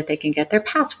making sure that they can get their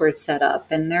password set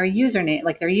up and their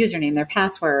username, their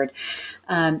password.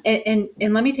 And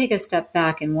let me take a step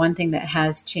back. And one thing that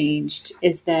has changed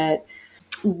is that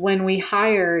when we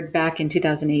hired back in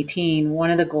 2018, one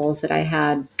of the goals that I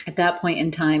had at that point in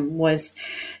time was,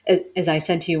 as I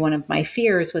said to you, one of my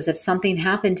fears was if something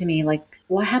happened to me, like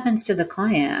what happens to the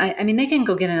client? I mean, they can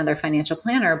go get another financial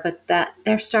planner, but that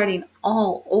they're starting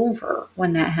all over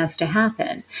when that has to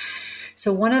happen.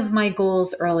 So one of my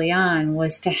goals early on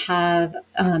was to have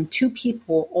two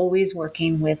people always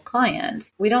working with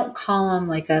clients. We don't call them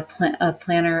like a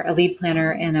planner, a lead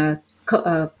planner, and a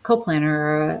co-planner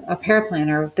or a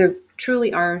paraplanner. They're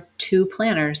truly are two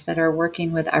planners that are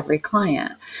working with every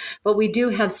client, but we do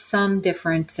have some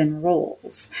difference in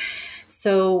roles.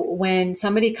 So when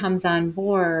somebody comes on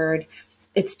board,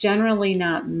 it's generally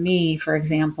not me, for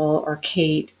example, or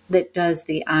Kate that does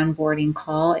the onboarding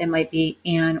call. It might be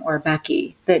Anne or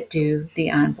Becky that do the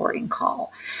onboarding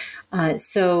call.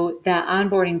 So that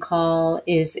onboarding call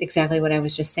is exactly what I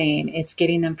was just saying. It's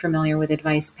getting them familiar with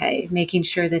AdvicePay, making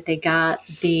sure that they got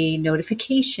the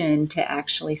notification to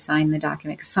actually sign the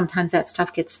document. Because sometimes that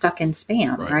stuff gets stuck in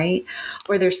spam, right?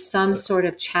 Or there's some sort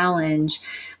of challenge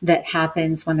that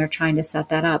happens when they're trying to set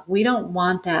that up. We don't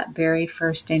want that very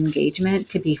first engagement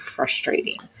to be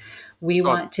frustrating. We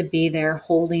want to be there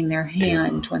holding their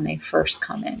hand when they first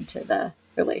come into the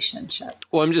relationship.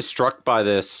 Well, I'm just struck by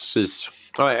this.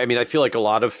 I mean, I feel like a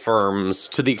lot of firms,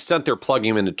 to the extent they're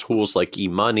plugging them into tools like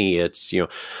eMoney, it's,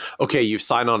 okay, you've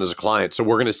signed on as a client, so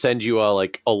we're going to send you a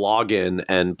login,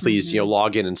 and please,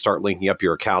 log in and start linking up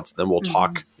your accounts. And then we'll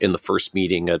talk in the first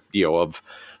meeting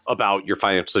about your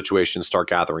financial situation, start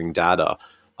gathering data.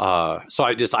 So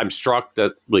I'm struck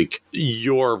that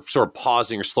you're sort of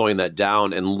pausing or slowing that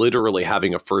down and literally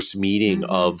having a first meeting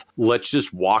of let's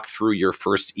just walk through your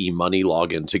first eMoney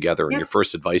login together and your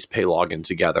first AdvicePay login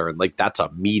together. And that's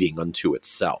a meeting unto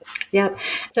itself. Yep.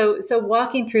 So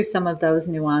walking through some of those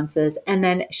nuances and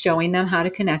then showing them how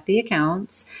to connect the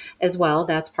accounts as well.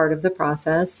 That's part of the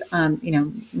process. And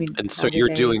so you're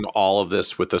doing all of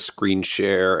this with a screen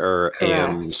share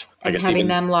and having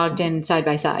them logged in side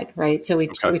by side, right? So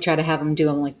we try to have them do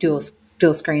them like dual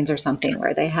screens or something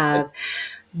where they have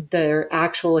their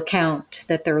actual account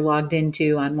that they're logged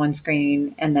into on one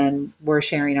screen, and then we're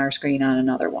sharing our screen on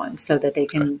another one so that they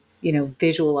can,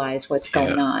 visualize what's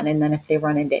going on. And then if they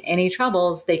run into any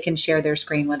troubles, they can share their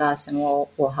screen with us and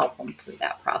we'll help them through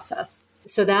that process.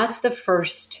 So that's the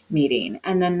first meeting.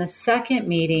 And then the second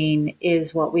meeting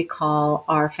is what we call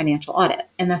our financial audit.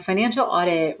 And the financial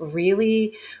audit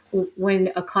really,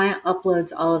 when a client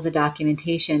uploads all of the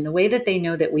documentation, the way that they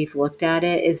know that we've looked at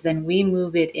it is then we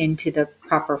move it into the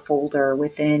proper folder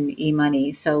within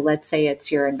eMoney. So let's say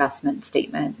it's your investment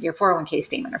statement, your 401k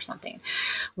statement or something.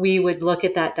 We would look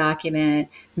at that document,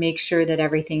 make sure that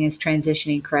everything is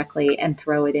transitioning correctly, and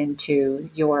throw it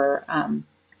into your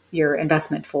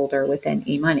investment folder within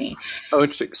eMoney. Oh,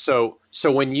 interesting. So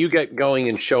when you get going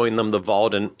and showing them the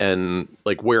vault and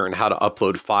where and how to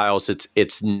upload files,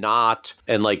 it's not,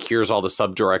 and here's all the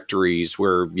subdirectories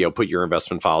where, put your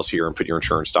investment files here and put your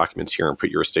insurance documents here and put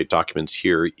your estate documents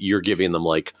here. You're giving them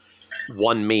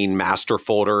one main master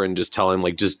folder and just telling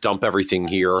them just dump everything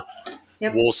here.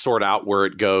 Yep. We'll sort out where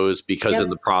it goes, because in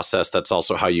the process, that's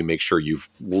also how you make sure you've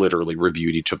literally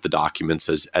reviewed each of the documents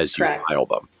as you file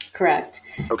them. Correct.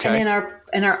 Okay. And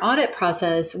in our audit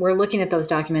process, we're looking at those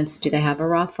documents. Do they have a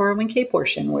Roth 401k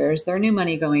portion? Where's their new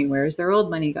money going? Where's their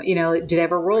old money going? Do they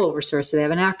have a rollover source? Do they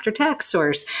have an after-tax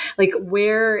source?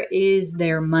 Where is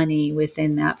their money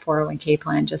within that 401k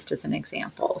plan, just as an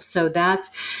example? So that's,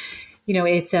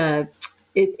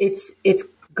 it's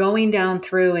going down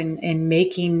through and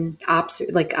making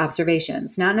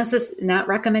observations, not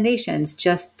recommendations,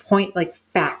 just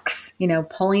facts,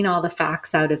 pulling all the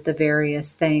facts out of the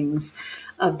various things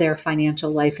of their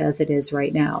financial life as it is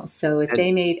right now. So if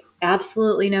they made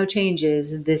absolutely no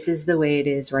changes, this is the way it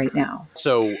is right now.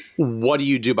 So what do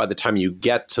you do by the time you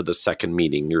get to the second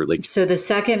meeting? So the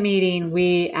second meeting,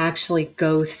 we actually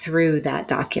go through that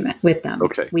document with them.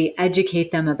 Okay. We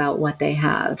educate them about what they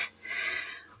have.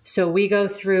 So we go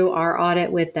through our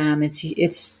audit with them. It's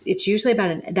usually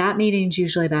that meeting's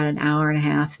usually about an hour and a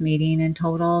half meeting in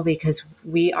total, because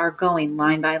we are going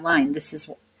line by line. This is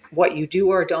what you do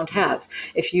or don't have.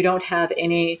 If you don't have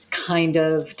any kind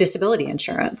of disability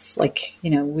insurance,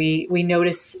 we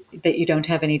notice that you don't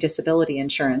have any disability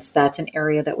insurance, that's an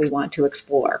area that we want to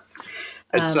explore.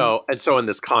 And so in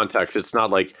this context, it's not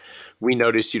like we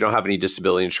notice you don't have any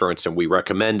disability insurance and we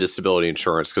recommend disability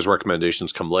insurance, because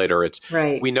recommendations come later. It's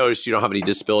right. We noticed you don't have any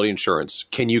disability insurance.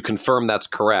 Can you confirm that's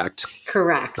correct?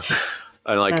 Correct.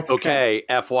 And That's okay,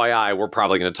 correct. FYI, we're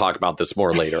probably going to talk about this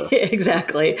more later.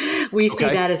 Exactly. We see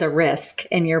that as a risk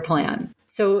in your plan.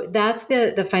 So that's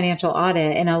the financial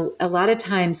audit. And a lot of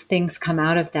times things come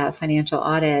out of that financial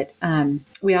audit.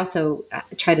 We also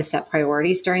try to set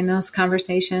priorities during those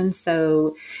conversations.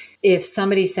 So if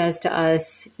somebody says to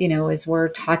us, as we're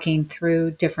talking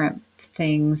through different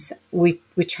things, we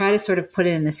try to sort of put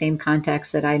it in the same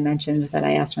context that I mentioned, that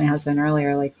I asked my husband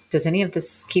earlier, does any of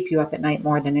this keep you up at night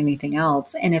more than anything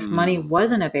else? And if money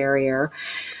wasn't a barrier,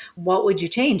 what would you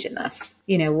change in this?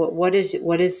 What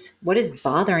is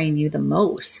bothering you the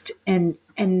most? And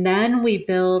And then we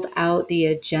build out the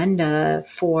agenda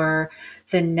for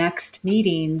the next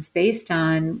meetings based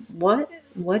on what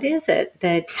is it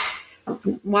that,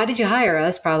 why did you hire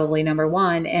us? Probably number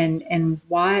one. And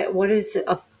why, what is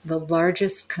the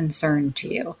largest concern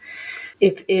to you?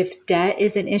 If debt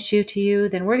is an issue to you,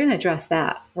 then we're going to address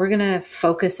that. We're going to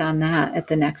focus on that at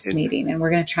the next meeting. And we're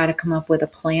going to try to come up with a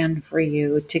plan for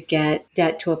you to get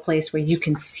debt to a place where you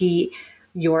can see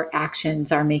your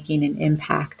actions are making an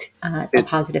impact, a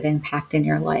positive impact in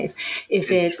your life. If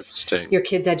it's your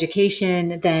kids'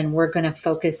 education, then we're going to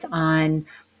focus on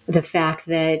the fact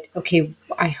that, okay,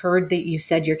 I heard that you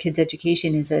said your kids'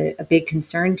 education is a big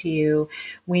concern to you.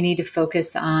 We need to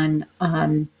focus on,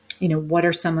 what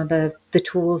are some of the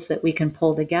tools that we can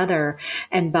pull together?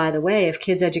 And by the way, if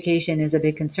kids' education is a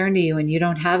big concern to you and you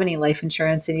don't have any life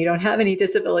insurance and you don't have any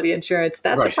disability insurance,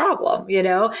 that's a problem,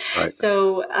 Right.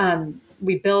 So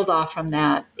we build off from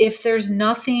that. If there's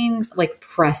nothing like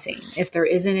pressing, if there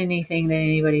isn't anything that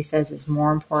anybody says is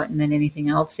more important than anything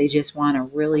else, they just want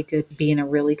to be in a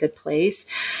really good place,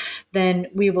 then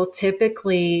we will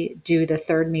typically do the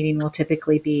third meeting will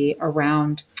typically be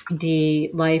around the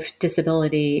life,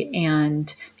 disability,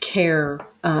 and care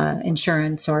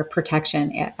insurance or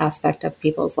protection aspect of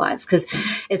people's lives. Because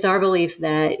it's our belief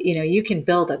that, you can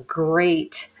build a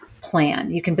great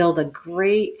plan. You can build a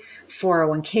great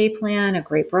 401k plan, a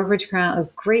great brokerage account, a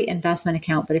great investment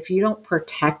account. But if you don't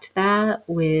protect that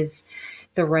with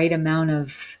the right amount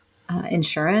of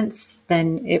insurance,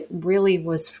 then it really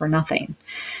was for nothing.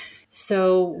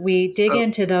 So we dig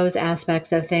into those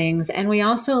aspects of things. And we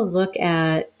also look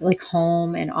at like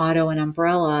home and auto and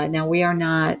umbrella. Now, we are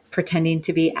not pretending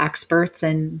to be experts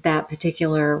in that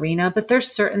particular arena, but there's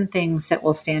certain things that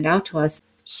will stand out to us.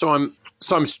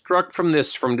 So I'm struck from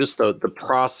just the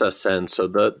process end. So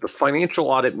the financial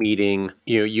audit meeting,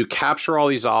 you capture all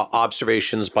these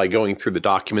observations by going through the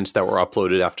documents that were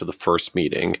uploaded after the first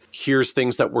meeting. Here's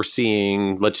things that we're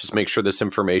seeing. Let's just make sure this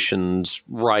information's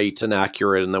right and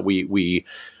accurate and that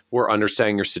we're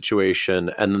understanding your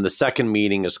situation. And then the second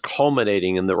meeting is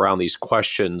culminating around these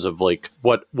questions of like,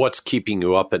 what's keeping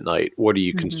you up at night? What are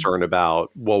you concerned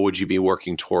about? What would you be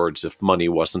working towards if money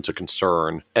wasn't a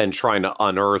concern? And trying to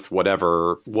unearth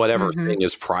whatever thing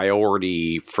is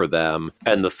priority for them.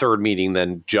 And the third meeting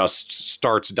then just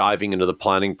starts diving into the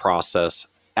planning process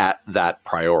at that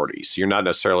priority. So you're not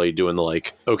necessarily doing the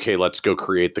like, okay, let's go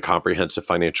create the comprehensive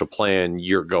financial plan.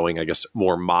 You're going, I guess,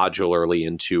 more modularly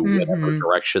into whatever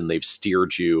direction they've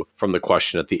steered you from the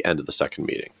question at the end of the second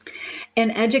meeting.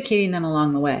 And educating them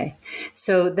along the way.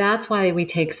 So that's why we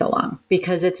take so long,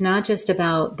 because it's not just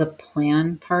about the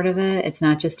plan part of it. It's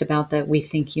not just about that we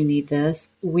think you need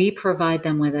this. We provide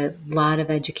them with a lot of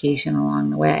education along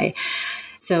the way.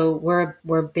 So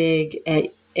we're big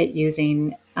at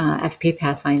using FP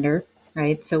Pathfinder,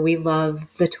 right? So we love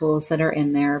the tools that are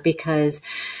in there because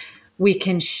we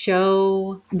can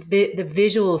show the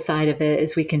visual side of it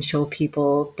is we can show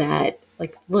people that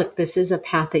like, look, this is a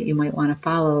path that you might want to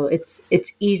follow. It's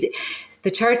easy.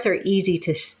 The charts are easy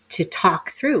to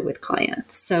talk through with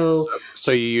clients. So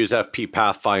you use FP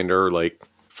Pathfinder, like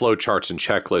flow charts and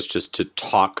checklists just to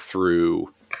talk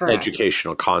through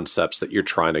educational concepts that you're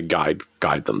trying to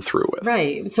guide them through with.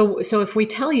 Right. So if we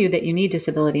tell you that you need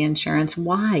disability insurance,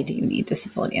 why do you need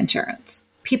disability insurance?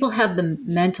 People have the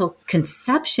mental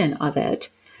conception of it,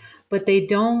 but they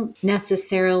don't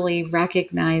necessarily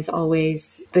recognize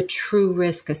always the true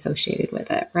risk associated with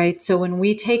it, right? So when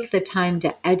we take the time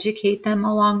to educate them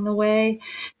along the way,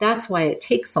 that's why it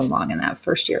takes so long in that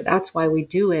first year. That's why we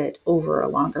do it over a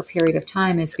longer period of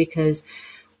time, is because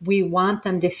we want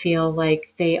them to feel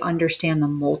like they understand the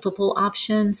multiple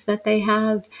options that they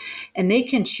have, and they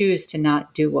can choose to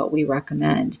not do what we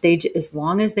recommend. As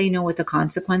long as they know what the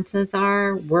consequences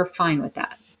are, we're fine with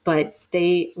that. But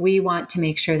we want to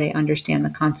make sure they understand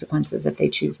the consequences if they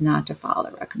choose not to follow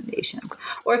the recommendations,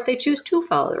 or if they choose to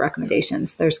follow the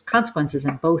recommendations. There's consequences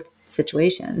in both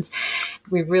situations.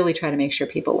 We really try to make sure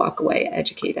people walk away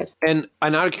educated. And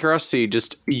out of curiosity,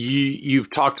 just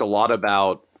you've talked a lot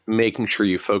about making sure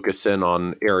you focus in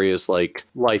on areas like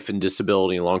life and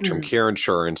disability and long-term care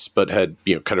insurance, but had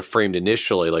kind of framed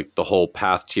initially like the whole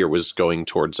path here was going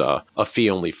towards a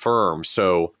fee-only firm.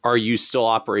 So are you still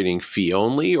operating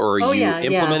fee-only, or are you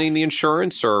implementing the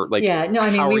insurance, or like? Yeah, no, I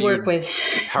mean, we work with.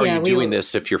 How are you doing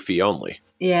this if you're fee-only?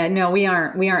 Yeah, no, we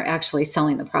aren't actually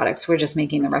selling the products. We're just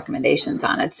making the recommendations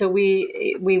on it. So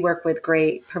we work with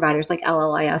great providers, like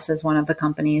LLIS is one of the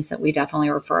companies that we definitely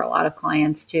refer a lot of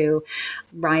clients to.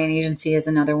 Ryan Agency is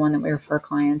another one that we refer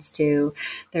clients to.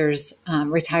 There's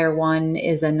Retire One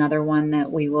is another one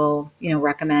that we will,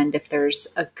 recommend if there's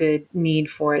a good need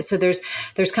for it. So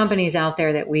there's companies out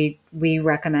there that we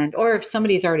recommend, or if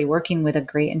somebody's already working with a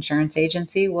great insurance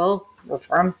agency, we'll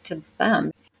refer them to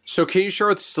them. So can you share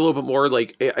with us a little bit more?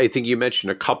 Like, I think you mentioned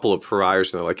a couple of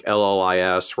providers, like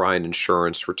LLIS, Ryan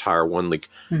Insurance, Retire One. Like,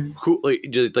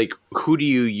 who do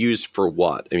you use for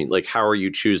what? I mean, like, how are you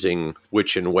choosing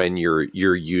which and when you're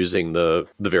using the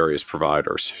various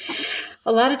providers?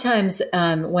 A lot of times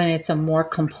when it's a more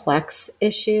complex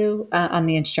issue on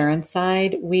the insurance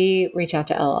side, we reach out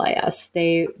to LLIS.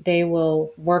 They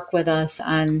will work with us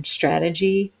on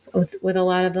strategy with a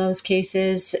lot of those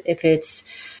cases.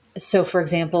 So, for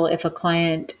example, if a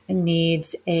client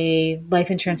needs a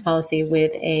life insurance policy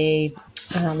with a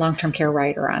long-term care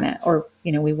rider on it, or,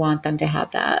 we want them to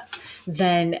have that,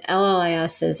 then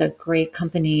LLIS is a great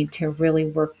company to really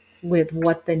work with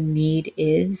what the need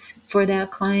is for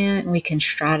that client. We can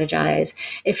strategize.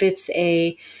 If it's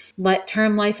a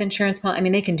term life insurance policy,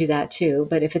 they can do that too.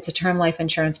 But if it's a term life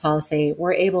insurance policy,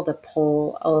 we're able to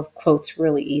pull all of quotes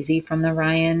really easy from the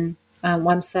Ryan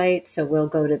website. So we'll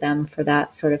go to them for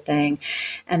that sort of thing.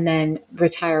 And then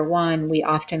Retire One, we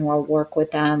often will work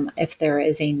with them if there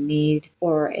is a need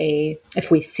if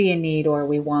we see a need or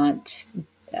we want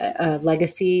a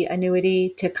legacy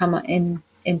annuity to come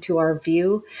into our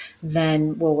view,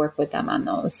 then we'll work with them on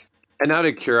those. And out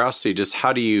of curiosity, just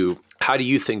how do you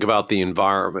think about the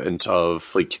environment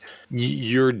of, like,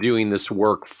 you're doing this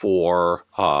work for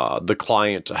the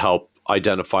client to help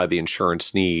identify the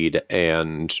insurance need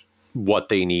and what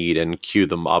they need and queue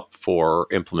them up for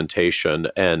implementation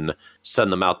and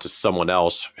send them out to someone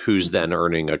else who's then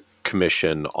earning a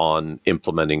commission on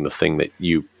implementing the thing that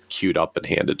you queued up and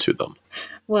handed to them?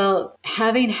 Well,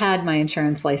 having had my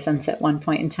insurance license at one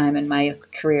point in time in my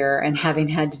career and having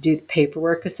had to do the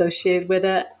paperwork associated with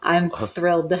it, I'm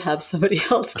thrilled to have somebody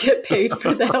else get paid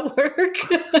for that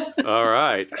work. All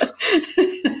right.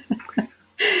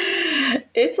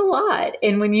 It's a lot.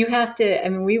 And when you have to,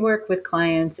 we work with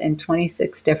clients in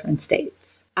 26 different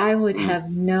states. I would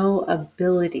have no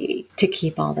ability to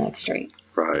keep all that straight.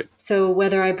 Right. So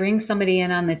whether I bring somebody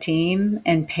in on the team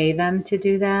and pay them to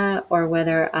do that, or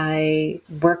whether I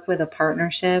work with a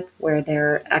partnership where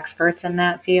they're experts in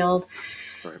that field,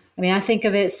 right. I think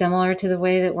of it similar to the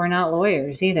way that we're not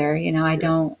lawyers either.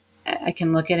 I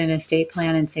can look at an estate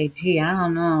plan and say, gee, I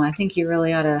don't know. I think you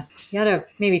ought to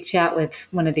maybe chat with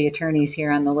one of the attorneys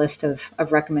here on the list of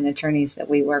recommended attorneys that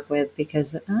we work with,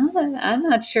 because I'm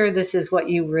not sure this is what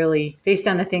you really, based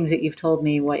on the things that you've told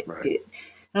me, right.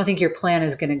 I don't think your plan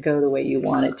is going to go the way you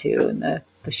want it to in the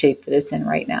shape that it's in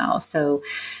right now. So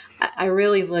I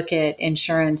really look at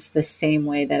insurance the same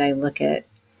way that I look at,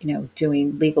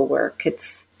 doing legal work.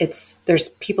 There's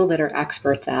people that are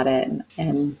experts at it,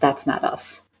 and that's not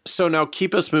us. So now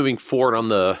keep us moving forward on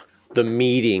the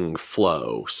meeting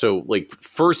flow. So, like,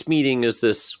 first meeting is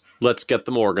this, let's get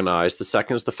them organized. The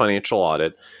second is the financial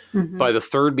audit. Mm-hmm. By the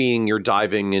third meeting, you're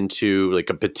diving into, like,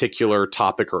 a particular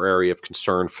topic or area of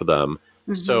concern for them.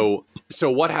 Mm-hmm.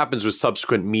 So what happens with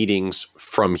subsequent meetings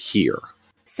from here?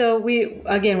 So we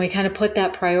kind of put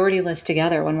that priority list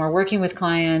together. When we're working with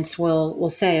clients, we'll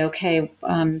say, okay,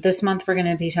 this month we're going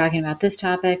to be talking about this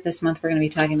topic. This month we're going to be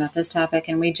talking about this topic.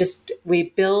 And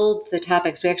we build the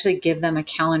topics. We actually give them a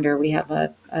calendar. We have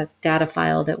a data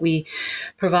file that we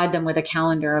provide them with a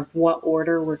calendar of what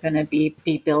order we're going to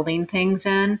be building things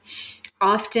in.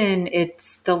 Often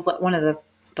it's one of the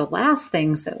last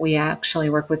things that we actually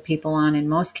work with people on in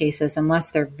most cases, unless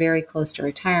they're very close to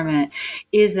retirement,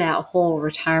 is that whole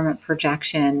retirement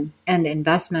projection and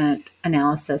investment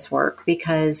analysis work,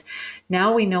 because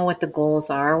now we know what the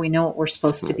goals are. We know what we're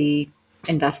supposed to be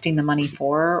investing the money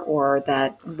for, or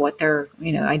that what their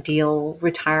ideal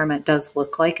retirement does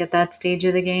look like at that stage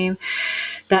of the game.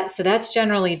 So that's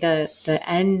generally the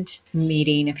end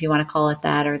meeting, if you want to call it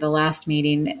that, or the last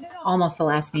meeting, almost the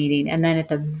last meeting. And then at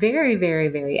the very, very,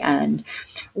 very end,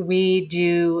 we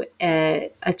do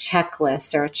a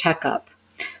checklist or a checkup.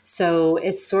 So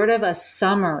it's sort of a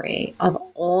summary of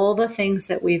all the things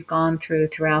that we've gone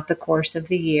throughout the course of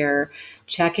the year,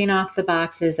 checking off the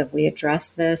boxes of we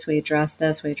addressed this, we addressed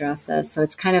this, we addressed this. So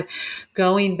it's kind of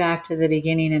going back to the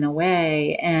beginning in a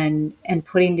way and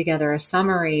putting together a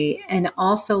summary, and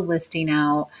also listing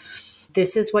out,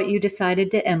 this is what you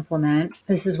decided to implement,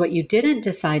 this is what you didn't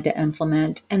decide to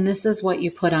implement, and this is what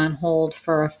you put on hold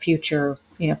for a future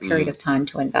period of time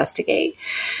to investigate.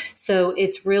 So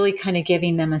it's really kind of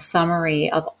giving them a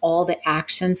summary of all the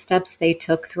action steps they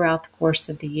took throughout the course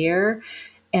of the year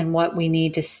and what we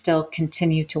need to still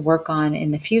continue to work on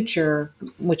in the future,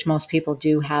 which most people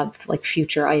do have like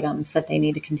future items that they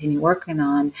need to continue working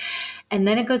on. And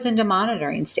then it goes into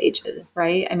monitoring stages,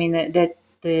 right? I mean, at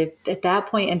that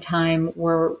point in time,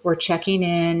 we're checking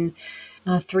in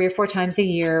 3 or 4 times a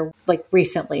year, like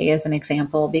recently, as an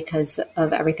example, because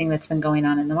of everything that's been going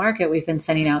on in the market. We've been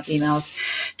sending out emails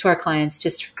to our clients,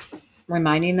 just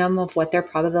reminding them of what their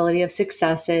probability of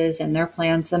success is and their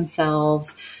plans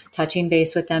themselves, touching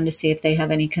base with them to see if they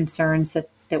have any concerns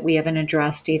that we haven't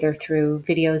addressed, either through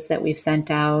videos that we've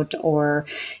sent out or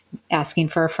asking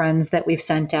for friends that we've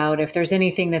sent out. If there's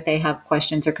anything that they have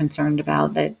questions or concerned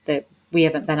about that we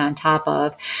haven't been on top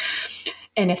of.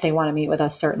 And if they want to meet with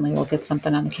us, certainly we'll get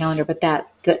something on the calendar. But that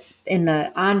in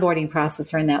the onboarding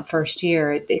process or in that first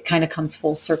year, it kind of comes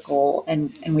full circle,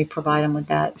 and we provide them with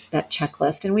that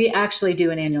checklist. And we actually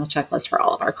do an annual checklist for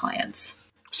all of our clients.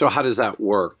 So how does that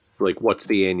work? Like, what's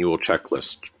the annual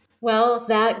checklist? Well,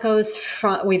 that goes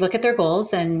from, we look at their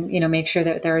goals and, make sure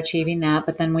that they're achieving that.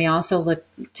 But then we also look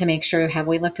to make sure, have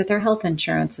we looked at their health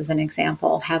insurance as an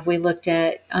example? Have we looked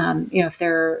at, if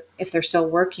they're still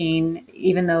working,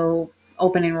 even though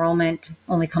open enrollment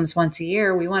only comes once a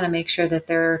year, we want to make sure that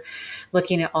they're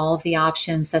looking at all of the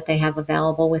options that they have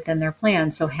available within their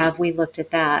plan. So have we looked at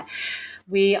that?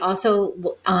 We also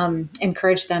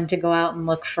encourage them to go out and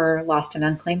look for lost and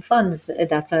unclaimed funds.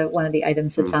 That's one of the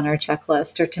items that's on our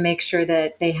checklist, or to make sure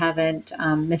that they haven't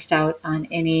missed out on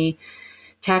any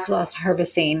tax loss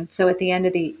harvesting. So at the end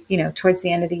of the, towards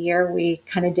the end of the year, we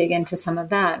kind of dig into some of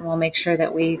that, and we'll make sure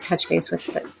that we touch base with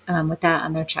that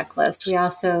on their checklist. We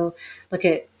also look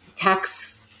at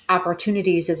tax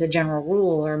opportunities as a general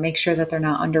rule, or make sure that they're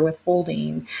not under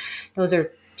withholding. Those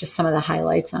are just some of the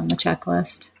highlights on the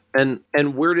checklist.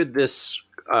 And where did this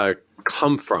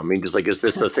come from? I mean, is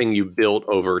this a thing you built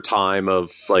over time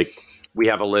of like, we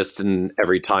have a list and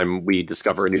every time we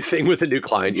discover a new thing with a new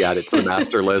client, you add it to the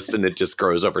master list and it just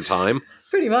grows over time?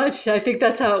 Pretty much. I think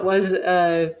that's how it was.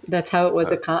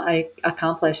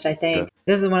 Accomplished. I think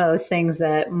this is one of those things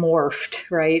that morphed,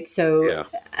 right? So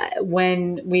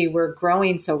when we were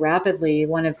growing so rapidly,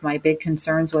 one of my big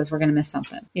concerns was we're going to miss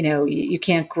something. You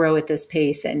can't grow at this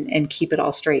pace and keep it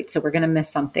all straight. So we're going to miss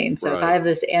something. So if I have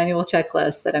this annual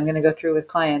checklist that I'm going to go through with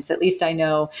clients, at least I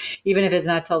know, even if it's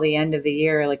not till the end of the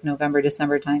year, like November,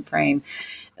 December timeframe,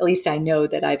 at least I know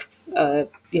that I've,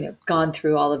 gone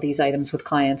through all of these items with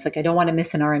clients. Like, I don't want to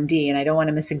miss an RMD, and I don't want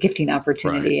to miss a gifting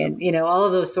opportunity. Right. And, all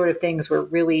of those sort of things were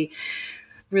really,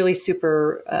 really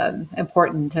super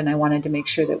important. And I wanted to make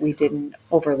sure that we didn't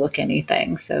overlook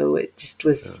anything. So it just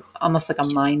was almost like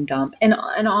a mind dump. And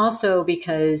also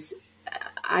because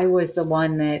I was the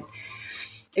one that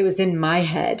it was in my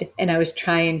head, and I was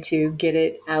trying to get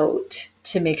it out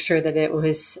to make sure that it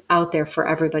was out there for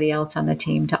everybody else on the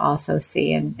team to also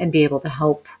see and be able to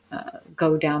help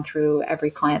go down through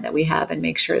every client that we have and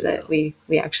make sure that we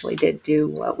actually did do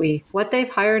what they've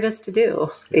hired us to do,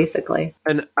 basically.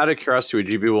 And out of curiosity,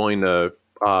 would you be willing to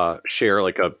share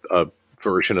like a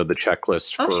version of the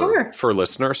checklist for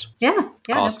listeners? Yeah,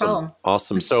 awesome. No problem.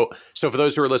 Awesome. So for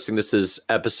those who are listening, this is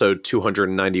episode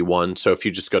 291. So if you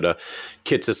just go to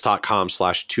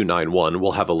kitces.com/291,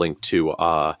 we'll have a link to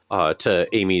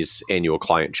Amy's annual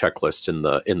client checklist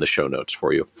in the show notes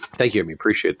for you. Thank you, Amy.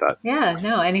 Appreciate that. Yeah,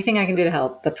 no, anything I can do to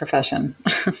help the profession.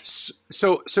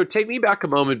 So take me back a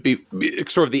moment,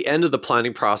 sort of the end of the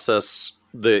planning process,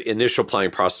 the initial planning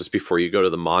process before you go to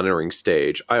the monitoring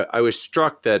stage. I was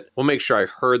struck that, we'll make sure I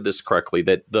heard this correctly,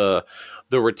 that the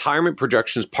retirement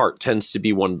projections part tends to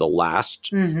be one of the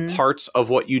last parts of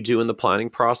what you do in the planning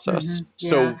process.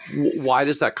 So why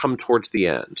does that come towards the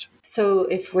end? So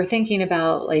if we're thinking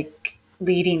about like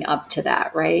leading up to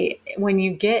that, right? When you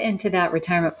get into that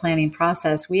retirement planning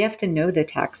process, we have to know the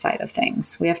tax side of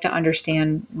things. We have to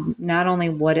understand not only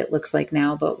what it looks like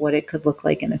now, but what it could look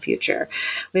like in the future.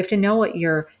 We have to know what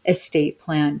your estate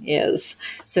plan is,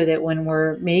 so that when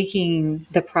we're making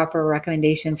the proper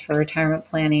recommendations for retirement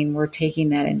planning, we're taking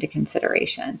that into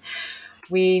consideration.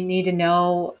 We need to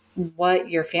know what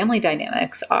your family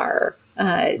dynamics are.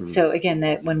 So again,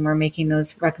 that when we're making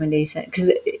those recommendations,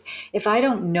 because if I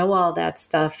don't know all that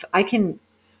stuff, I can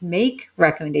make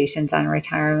recommendations on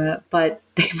retirement, but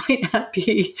they might not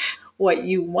be what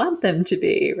you want them to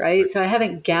be, right? So I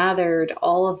haven't gathered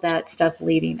all of that stuff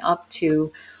leading up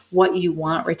to what you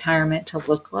want retirement to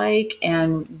look like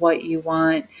and what you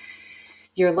want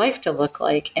your life to look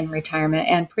like in retirement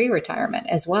and pre-retirement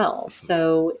as well.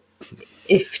 So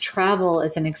if travel,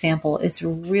 as an example, is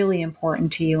really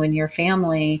important to you and your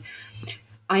family,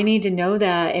 I need to know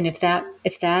that. And if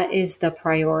that is the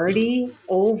priority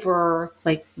over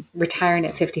like retiring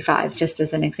at 55, just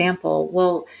as an example,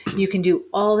 well, you can do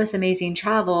all this amazing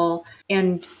travel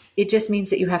and it just means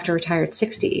that you have to retire at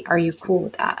 60. Are you cool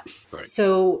with that? Right.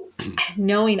 So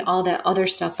knowing all that other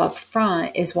stuff up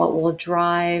front is what will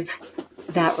drive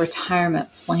that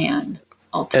retirement plan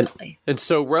ultimately. And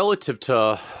so relative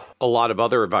to a lot of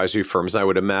other advisory firms, I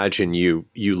would imagine you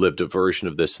lived a version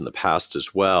of this in the past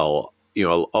as well. You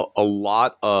know, a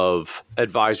lot of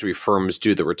advisory firms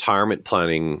do the retirement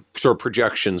planning sort of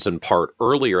projections in part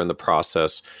earlier in the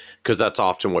process, because that's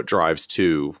often what drives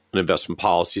to an investment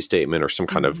policy statement or some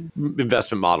kind of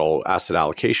investment model asset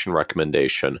allocation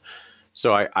recommendation.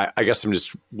 So I guess I'm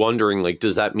just wondering, like,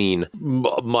 does that mean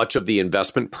much of the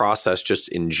investment process just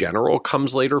in general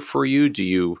comes later for you? Do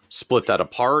you split that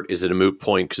apart? Is it a moot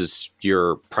point because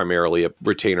you're primarily a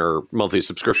retainer monthly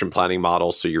subscription planning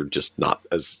model, so you're just not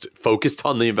as focused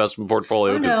on the investment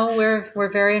portfolio? Oh, no, we're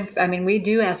very, I mean, we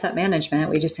do asset management.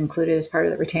 We just include it as part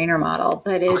of the retainer model,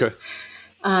 but it's,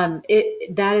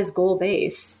 that is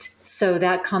goal-based. So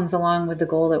that comes along with the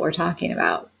goal that we're talking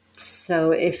about.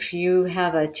 So if you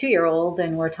have a 2-year-old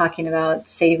and we're talking about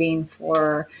saving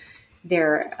for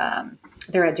their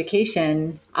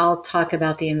education, I'll talk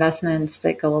about the investments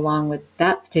that go along with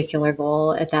that particular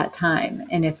goal at that time.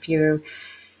 And if you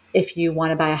want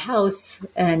to buy a house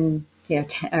and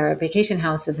or a vacation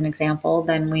house as an example,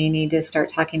 then we need to start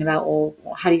talking about, well,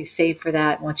 how do you save for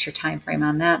that? And what's your time frame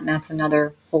on that? And that's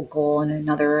another whole goal and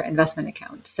another investment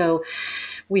account. So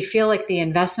we feel like the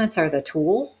investments are the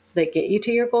tool that get you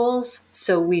to your goals.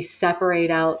 So we separate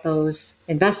out those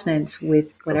investments with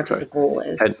whatever the goal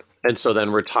is. And so then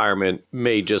retirement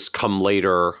may just come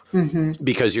later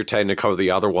because you're tending to cover the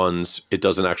other ones. It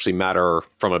doesn't actually matter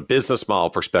from a business model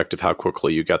perspective how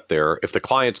quickly you get there. If the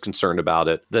client's concerned about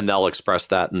it, then they'll express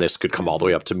that. And this could come all the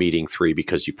way up to meeting 3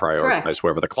 because you prioritize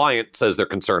whoever the client says they're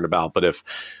concerned about. But if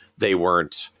they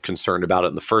weren't concerned about it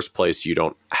in the first place, you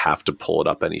don't have to pull it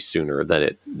up any sooner than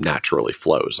it naturally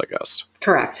flows, I guess.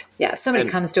 Correct. Yeah. If somebody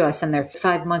comes to us and they're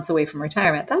 5 months away from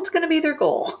retirement, that's going to be their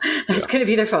goal. That's going to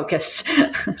be their focus.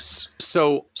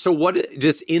 So what,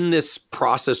 just in this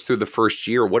process through the first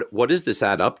year, what does this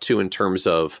add up to in terms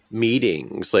of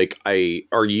meetings? Like,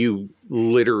 are you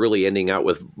literally ending out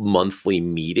with monthly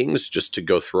meetings just to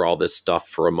go through all this stuff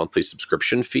for a monthly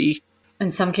subscription fee?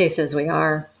 In some cases we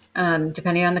are.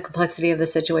 Depending on the complexity of the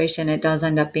situation, it does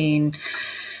end up being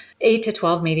 8 to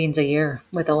 12 meetings a year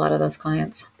with a lot of those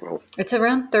clients. It's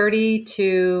around 30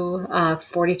 to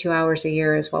 42 hours a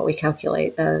year is what we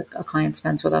calculate a client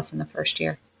spends with us in the first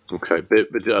year. Okay.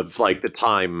 But of like the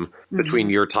time between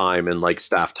your time and like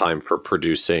staff time for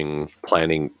producing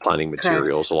planning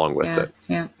materials along with it.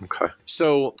 Yeah. Okay.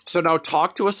 So now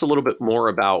talk to us a little bit more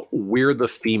about where the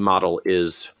fee model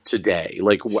is today.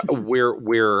 Like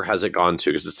where has it gone to?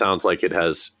 Because it sounds like it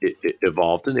has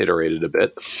evolved and iterated a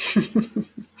bit.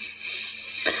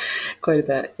 Quite a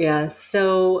bit. Yeah.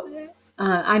 So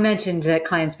I mentioned that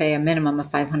clients pay a minimum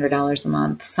of $500 a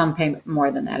month. Some pay more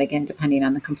than that, again, depending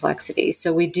on the complexity.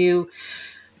 So we do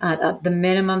the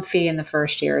minimum fee in the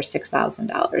first year is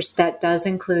 $6,000. That does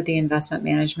include the investment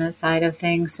management side of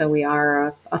things. So we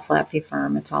are a flat fee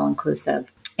firm. It's all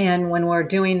inclusive. And when we're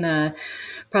doing the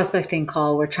prospecting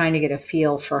call, we're trying to get a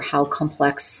feel for how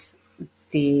complex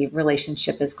the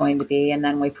relationship is going to be. And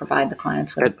then we provide the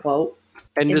clients with a quote.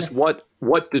 And just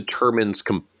what determines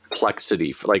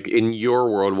complexity? Like in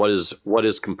your world, what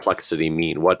does complexity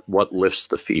mean? What lifts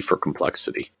the fee for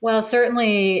complexity? Well,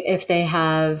 certainly if they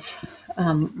have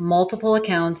multiple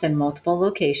accounts and multiple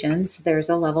locations, there's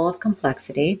a level of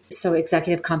complexity. So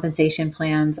executive compensation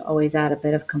plans always add a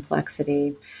bit of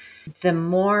complexity. The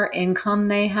more income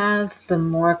they have, the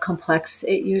more complex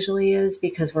it usually is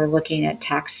because we're looking at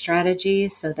tax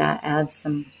strategies. So that adds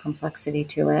some complexity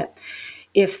to it.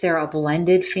 If they're a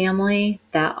blended family,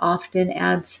 that often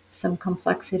adds some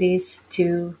complexities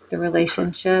to the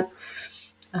relationship.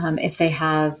 If they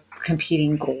have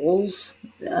competing goals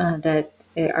that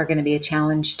are going to be a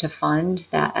challenge to fund,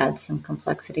 that adds some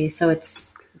complexity. So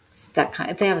it's that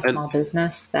kind. If they have a small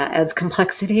business, that adds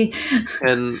complexity.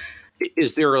 And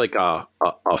is there like a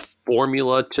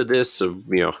formula to this of,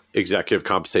 executive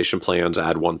compensation plans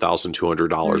add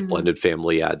 $1,200, blended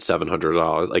family add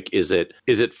 $700? Like, is it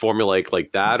formulaic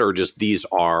like that, or just these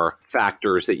are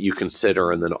factors that you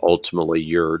consider and then ultimately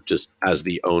you're just as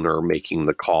the owner making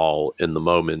the call in the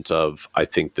moment of, I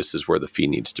think this is where the fee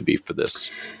needs to be for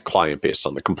this client based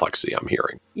on the complexity I'm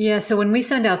hearing? Yeah. So when we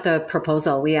send out the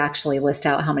proposal, we actually list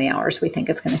out how many hours we think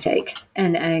it's going to take.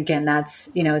 And again,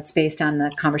 that's, it's based on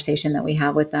the conversation that we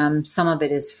have with them. Some of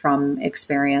it is from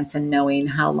experience and knowing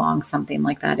how long something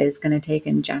like that is going to take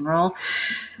in general.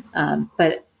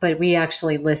 But we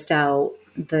actually list out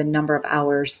the number of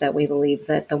hours that we believe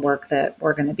that the work that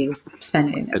we're going to be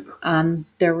spending on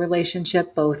their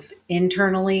relationship, both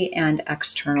internally and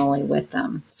externally with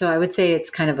them. So I would say it's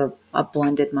kind of a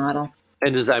blended model.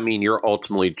 And does that mean you're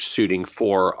ultimately shooting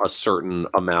for a certain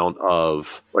amount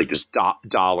of like just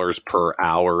dollars per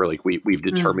hour? Like we've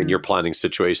determined your planning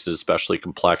situation is especially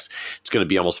complex. It's going to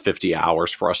be almost 50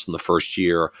 hours for us in the first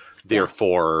year.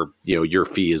 Therefore, your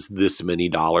fee is this many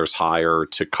dollars higher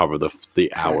to cover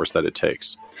the hours that it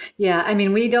takes. Yeah. I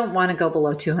mean, we don't want to go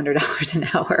below $200 an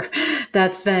hour.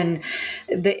 That's been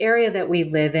the area that we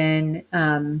live in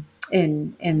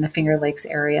the Finger Lakes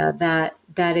area,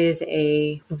 that is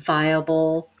a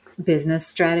viable business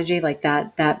strategy like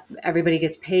that everybody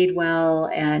gets paid well.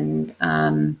 And,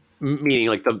 meaning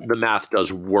like the math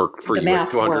does work for you at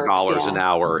 $200 an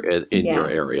hour in your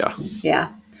area.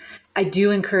 Yeah. I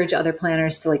do encourage other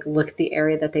planners to look at the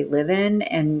area that they live in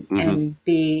and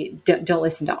don't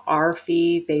listen to our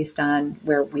fee based on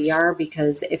where we are,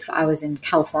 because if I was in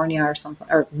California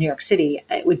or New York City,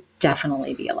 it would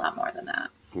definitely be a lot more than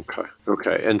that.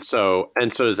 Okay. And so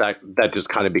does that just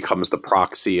kind of becomes the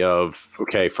proxy of,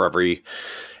 okay, for every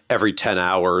 10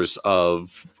 hours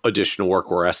of additional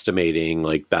work we're estimating,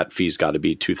 like that fee's got to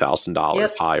be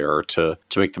 $2,000 higher to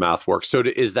make the math work. So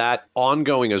is that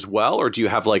ongoing as well? Or do you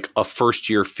have like a first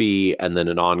year fee and then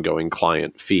an ongoing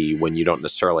client fee when you don't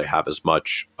necessarily have as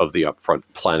much of the upfront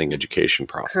planning education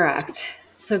process? Correct.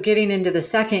 So getting into the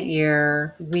second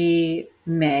year, we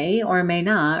may or may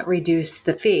not reduce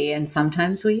the fee, and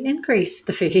sometimes we increase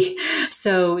the fee.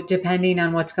 So depending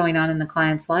on what's going on in the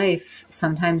client's life,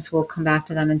 sometimes we'll come back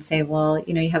to them and say, well,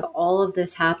 you have all of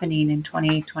this happening in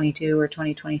 2022 or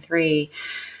 2023.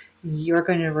 You're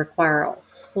going to require a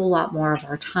whole lot more of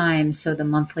our time. So the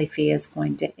monthly fee is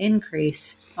going to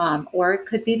increase. Or it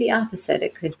could be the opposite.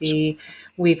 It could be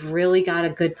we've really got a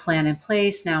good plan in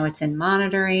place. Now it's in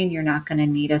monitoring. You're not going to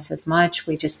need us as much.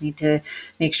 We just need to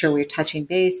make sure we're touching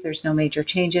base. There's no major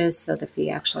changes. So the fee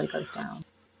actually goes down.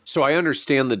 So I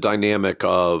understand the dynamic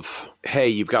of, hey,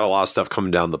 you've got a lot of stuff coming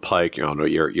down the pike. You're going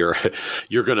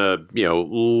to,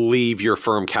 leave your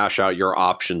firm, cash out your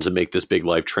options and make this big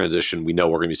life transition. We know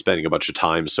we're going to be spending a bunch of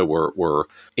time. So we're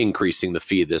increasing the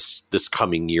fee this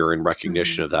coming year in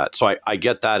recognition of that. So I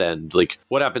get that end. Like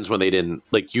what happens when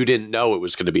you didn't know it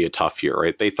was going to be a tough year,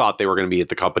 right? They thought they were going to be at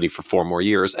the company for 4 more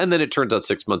years. And then it turns out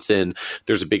 6 months in,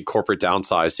 there's a big corporate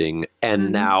downsizing.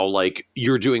 And now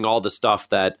you're doing all the stuff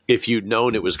that if you'd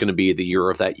known it was going to be the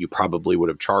year of that, you probably would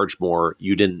have charged more.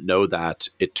 You didn't know that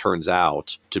it turns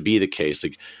out to be the case.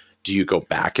 Like, do you go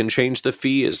back and change the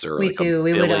fee? Is there we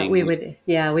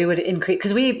would increase,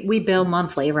 because we bill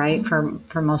monthly, right,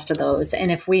 for most of those. And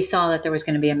if we saw that there was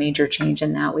going to be a major change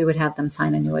in that, we would have them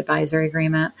sign a new advisory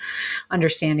agreement,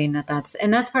 understanding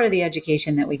that's part of the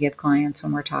education that we give clients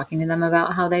when we're talking to them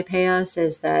about how they pay us,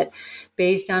 is that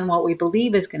based on what we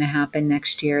believe is going to happen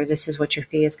next year, this is what your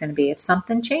fee is going to be. If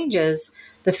something changes,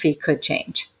 the fee could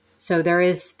change. So there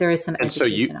is some education. And so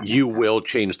you will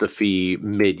change the fee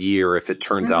mid-year if it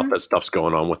turns out that stuff's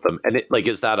going on with them. And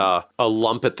is that a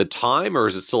lump at the time, or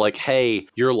is it still like, hey,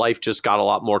 your life just got a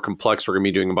lot more complex. We're going to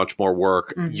be doing a bunch more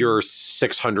work. Your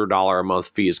 $600 a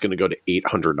month fee is going to go to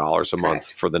 $800 a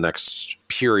month for the next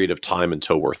period of time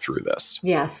until we're through this.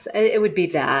 Yes, it would be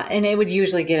that. And it would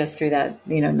usually get us through that,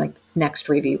 next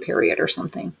review period or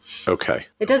something. Okay.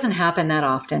 It doesn't happen that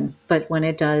often, but when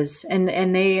it does, and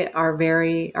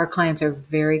our clients are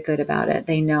very good about it.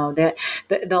 They know that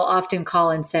they'll often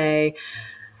call and say,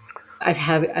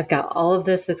 I've got all of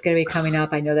this that's going to be coming up.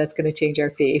 I know that's going to change our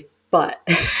fee, but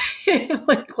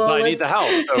I need the help.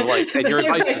 So and your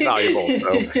advice is valuable.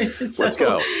 So let's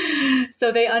go.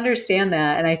 So they understand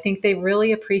that. And I think they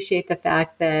really appreciate the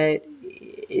fact that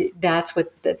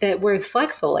that we're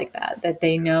flexible like that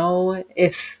they know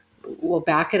if we'll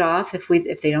back it off if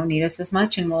they don't need us as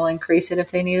much, and we'll increase it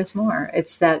if they need us more.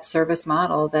 It's that service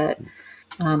model that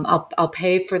I'll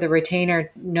pay for the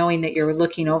retainer knowing that you're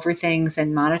looking over things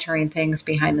and monitoring things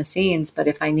behind the scenes. But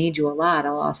if I need you a lot,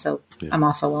 I'm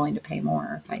also willing to pay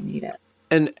more if I need it.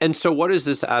 And so what does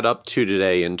this add up to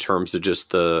today in terms of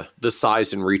just the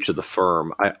size and reach of the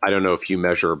firm? I don't know if you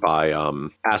measure by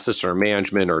assets under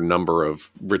management or number of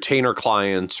retainer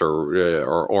clients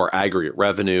or aggregate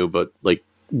revenue, but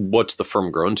what's the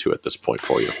firm grown to at this point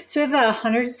for you? So we have about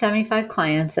 175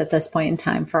 clients at this point in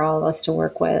time for all of us to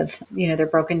work with. They're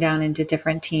broken down into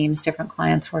different teams. Different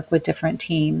clients work with different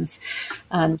teams.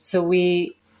 So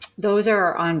those are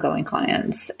our ongoing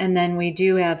clients. And then we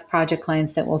do have project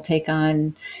clients that we'll take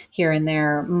on here and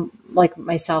there. Like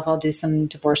myself, I'll do some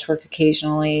divorce work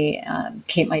occasionally.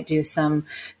 Kate might do some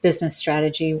business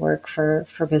strategy work for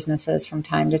businesses from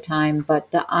time to time.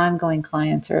 But the ongoing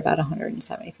clients are about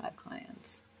 175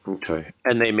 clients. Okay.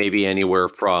 And they may be anywhere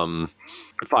from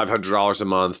 $500 a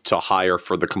month to higher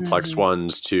for the complex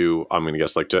ones to, I'm going to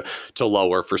guess, like to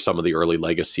lower for some of the early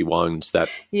legacy ones that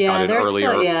got in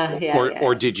earlier.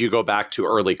 Or did you go back to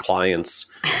early clients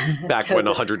back when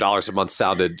 $100 a month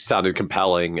sounded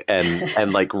compelling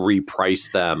and like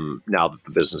reprice them now that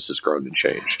the business has grown and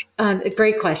changed?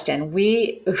 Great question.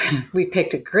 We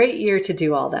picked a great year to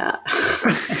do all that.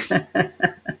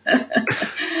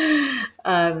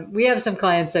 We have some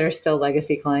clients that are still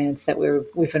legacy clients that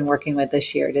we've been working with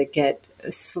this year to get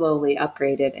slowly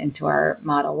upgraded into our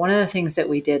model. One of the things that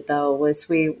we did though was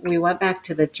we went back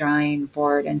to the drawing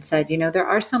board and said, there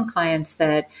are some clients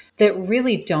that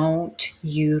really don't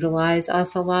utilize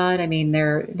us a lot. I mean,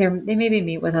 they maybe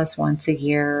meet with us once a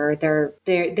year, or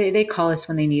they call us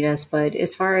when they need us, but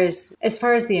as far as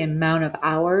the amount of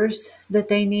hours that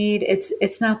they need,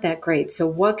 it's not that great. So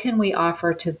what can we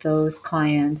offer to those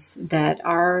clients that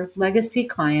are legacy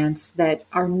clients that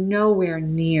are nowhere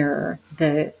near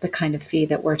the kind of fee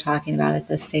that we're talking about at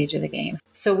this stage of the game?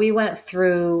 So we went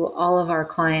through all of our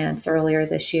clients earlier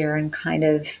this year and kind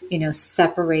of,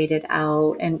 separated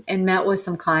out and met with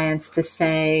some clients to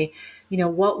say,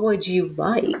 what would you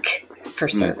like for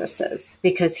services?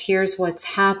 Because here's what's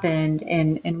happened,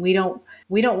 and we don't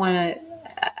want to.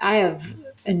 I have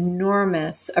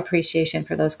enormous appreciation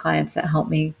for those clients that helped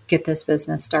me get this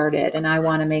business started, and I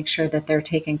want to make sure that they're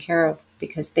taken care of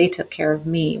because they took care of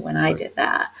me when I did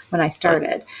that, when I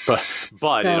started. But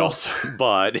it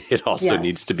also yes,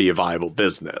 needs to be a viable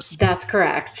business. That's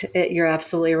correct. You're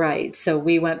absolutely right. So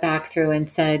we went back through and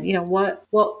said,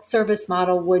 what service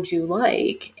model would you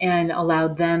like? And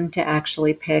allowed them to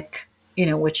actually pick,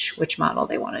 which model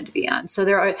they wanted to be on. So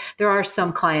there are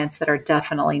some clients that are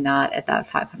definitely not at that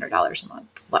 $500 a month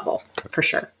level, for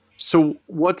sure. So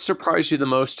what surprised you the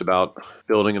most about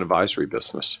building an advisory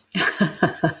business?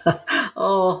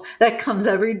 Oh, that comes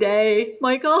every day,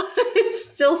 Michael. It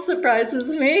still surprises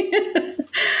me.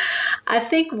 I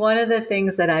think one of the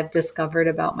things that I've discovered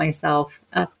about myself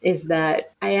is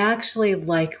that I actually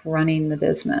like running the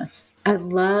business. I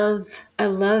love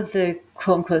the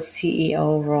quote unquote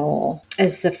CEO role.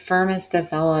 As the firm has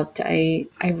developed, I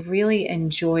really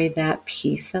enjoy that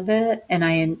piece of it. And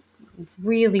I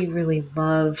really, really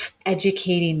love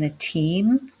educating the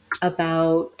team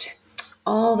about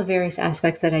all the various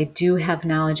aspects that I do have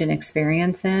knowledge and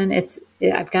experience in.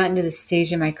 I've gotten to the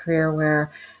stage in my career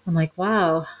where I'm like,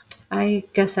 wow, I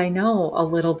guess I know a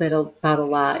little bit about a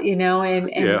lot, and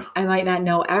I might not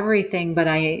know everything, but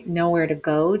I know where to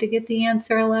go to get the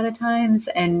answer a lot of times.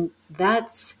 And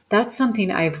that's something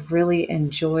I've really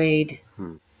enjoyed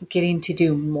getting to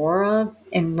do more of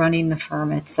in running the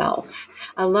firm itself.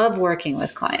 I love working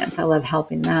with clients. I love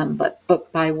helping them,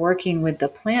 but by working with the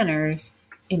planners,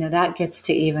 that gets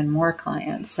to even more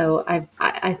clients. So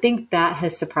I think that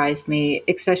has surprised me,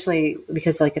 especially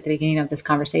because like at the beginning of this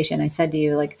conversation, I said to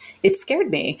you, like, it scared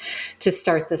me to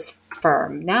start this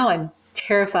firm. Now I'm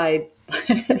terrified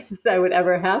that I would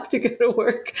ever have to go to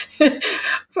work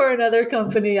for another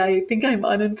company. I think I'm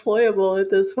unemployable at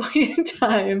this point in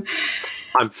time.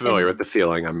 I'm familiar with the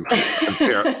feeling. I'm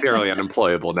fairly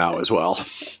unemployable now as well.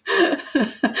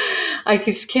 I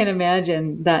just can't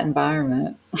imagine that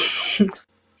environment.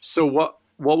 So what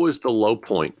was the low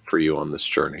point for you on this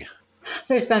journey?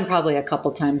 There's been probably a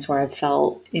couple times where I've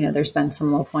felt, there's been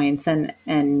some low points, and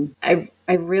I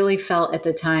really felt at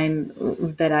the time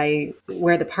that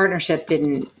where the partnership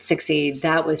didn't succeed,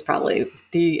 that was probably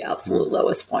the absolute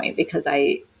lowest point, because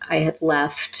I had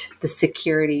left the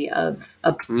security of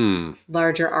a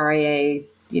larger RIA,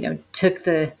 took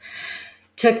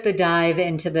the dive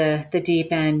into the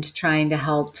deep end, trying to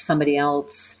help somebody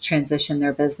else transition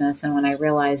their business. And when I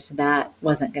realized that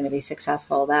wasn't going to be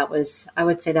successful, I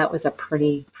would say that was a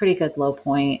pretty good low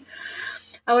point.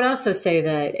 I would also say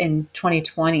that in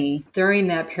 2020, during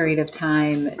that period of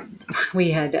time, we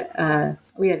had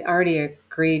already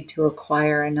agreed to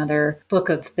acquire another book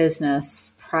of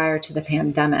business prior to the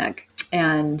pandemic.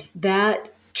 And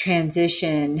that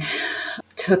transition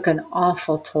took an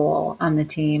awful toll on the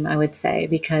team, I would say,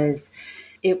 because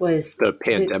it was the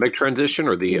pandemic transition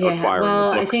or the acquiring.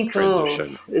 Well, the book I think transition?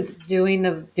 Both. It's doing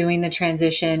the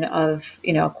transition of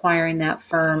acquiring that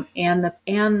firm, and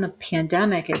the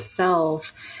pandemic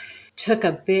itself took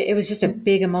it was just a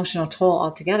big emotional toll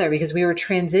altogether, because we were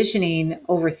transitioning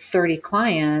over 30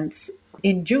 clients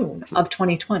in June of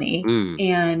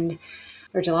 2020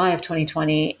 or July of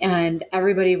 2020. And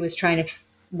everybody was trying to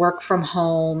work from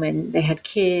home, and they had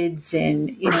kids,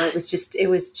 and, it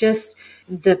was just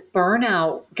the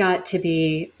burnout got to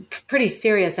be pretty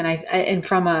serious. And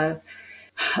from a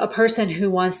person who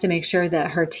wants to make sure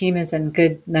that her team is in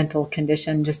good mental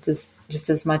condition, just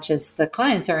as much as the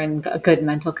clients are in a good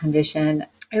mental condition,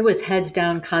 it was heads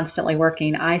down, constantly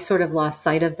working. I sort of lost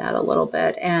sight of that a little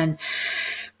bit. And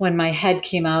when my head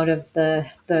came out of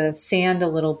the sand a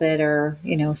little bit, or,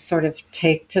 sort of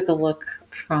took a look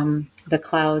from the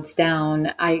clouds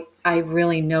down, I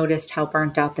really noticed how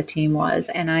burnt out the team was.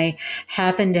 And I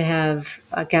happened to have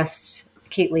a guest,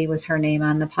 Kate Lee was her name,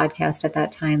 on the podcast at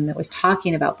that time, that was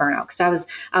talking about burnout, because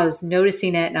I was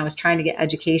noticing it, and I was trying to get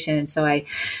education. And so I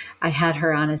had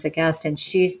her on as a guest, and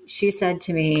she said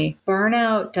to me,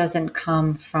 burnout doesn't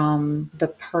come from the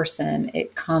person,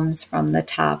 it comes from the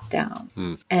top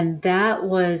down. And that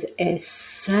was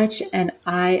such an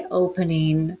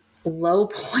eye-opening low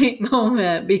point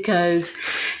moment, because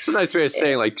it's a nice way of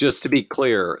saying, like, just to be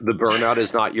clear, the burnout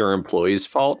is not your employee's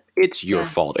fault. It's your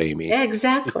fault, Amy.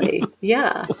 Exactly.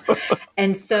 Yeah.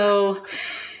 And so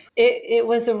it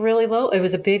was a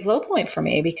big low point for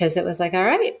me, because it was like, all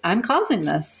right, I'm causing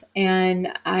this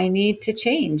and I need to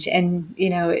change. And,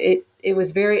 it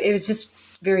was just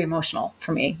very emotional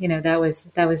for me.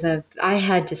 I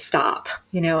had to stop.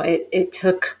 It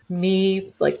took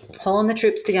me like pulling the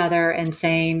troops together and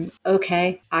saying,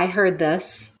 okay, I heard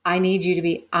this. I need you to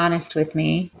be honest with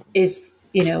me. Is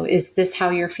this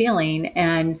how you're feeling?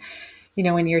 And,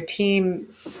 when your team,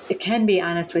 it can be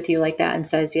honest with you like that and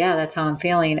says, yeah, that's how I'm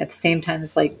feeling. At the same time,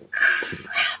 it's like,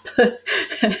 crap.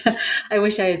 I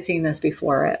wish I had seen this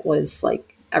before. It was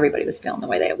like, everybody was feeling the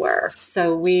way they were.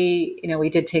 So we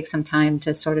did take some time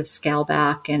to sort of scale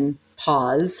back and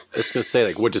pause. I was going to say,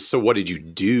 like, what did you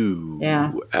do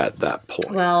at that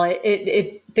point? Well,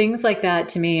 it things like that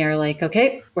to me are like,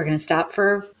 okay, we're going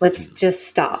to let's just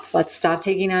stop. Let's stop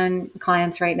taking on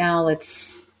clients right now.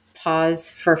 Let's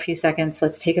pause for a few seconds.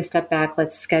 Let's take a step back.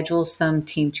 Let's schedule some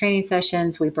team training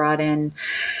sessions. We brought in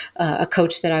a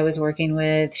coach that I was working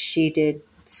with. She did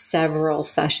several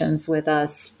sessions with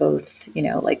us, both,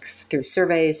 like through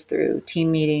surveys, through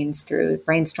team meetings, through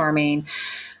brainstorming,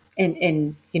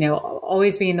 and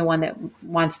always being the one that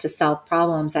wants to solve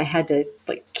problems. I had to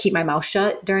like keep my mouth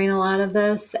shut during a lot of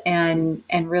this and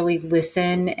really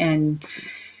listen and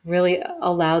really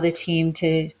allow the team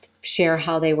to share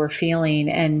how they were feeling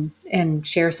and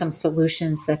share some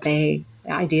solutions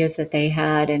ideas that they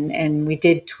had. And we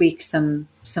did tweak some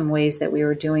ways that we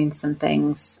were doing some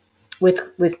things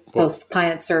with both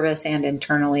client service and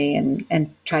internally,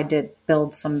 and tried to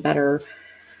build some better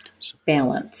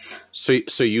balance.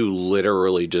 So you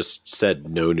literally just said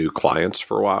no new clients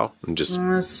for a while, and just it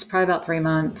was probably about 3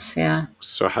 months. Yeah.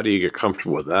 So how do you get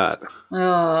comfortable with that?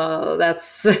 Oh,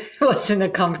 wasn't a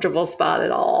comfortable spot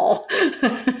at all.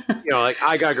 Like,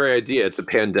 I got a great idea. It's a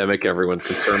pandemic. Everyone's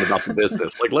concerned about the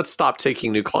business. Like, let's stop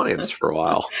taking new clients for a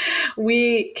while.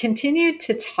 We continued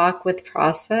to talk with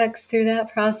prospects through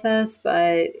that process,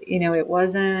 but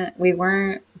we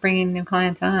weren't bringing new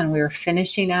clients on. We were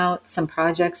finishing out some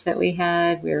projects that we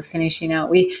had. We were finishing out.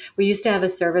 We used to have a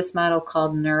service model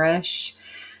called Nourish,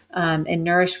 and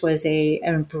Nourish was an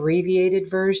abbreviated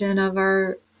version of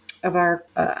our.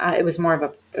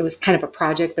 It was kind of a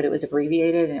project, but it was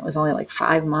abbreviated, and it was only like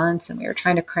 5 months, and we were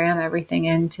trying to cram everything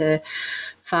into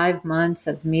 5 months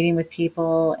of meeting with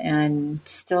people and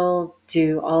still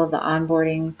do all of the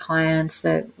onboarding clients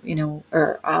that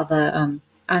or all the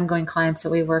ongoing clients that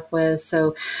we work with.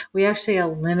 So we actually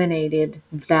eliminated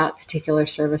that particular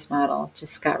service model,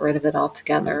 just got rid of it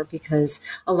altogether, because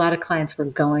a lot of new clients were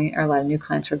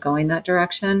going that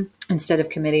direction instead of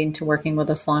committing to working with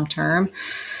us long term.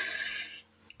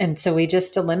 And so we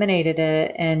just eliminated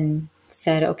it and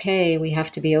said, okay, we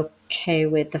have to be okay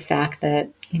with the fact that,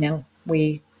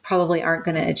 we probably aren't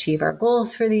going to achieve our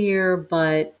goals for the year,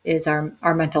 but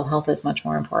our mental health is much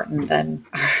more important than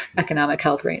our economic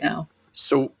health right now.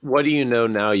 So what do you know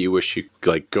now you wish you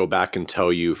could go back and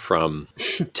tell you from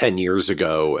 10 years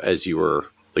ago as you were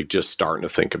just starting to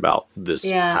think about this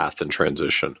path and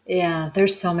transition? Yeah,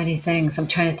 there's so many things. I'm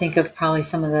trying to think of probably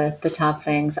some of the top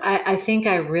things. I think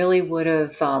I really would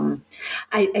have,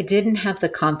 I didn't have the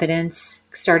confidence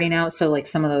starting out. So like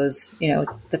some of those,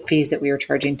 the fees that we were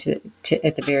charging to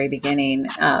at the very beginning,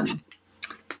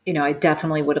 I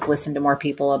definitely would have listened to more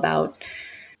people about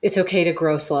it's okay to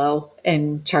grow slow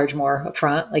and charge more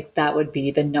upfront. Like that would be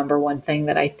the number one thing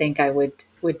that I think I would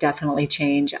definitely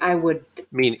change. I would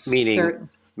meaning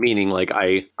Meaning like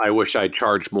I wish I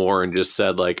charged more and just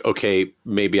said like, okay,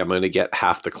 maybe I'm going to get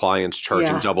half the clients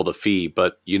charging double the fee,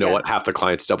 but you know what? Half the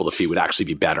clients double the fee would actually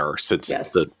be better since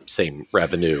it's the same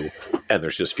revenue and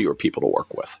there's just fewer people to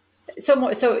work with. So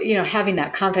having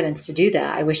that confidence to do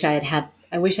that, I wish I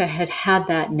had had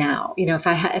that now.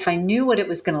 If I knew what it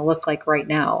was going to look like right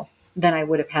now, then I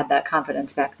would have had that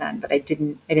confidence back then, but I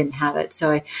didn't have it.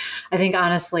 So I think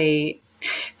honestly,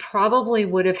 probably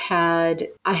would have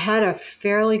I had a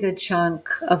fairly good chunk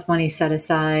of money set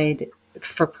aside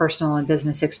for personal and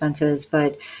business expenses,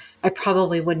 but I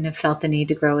probably wouldn't have felt the need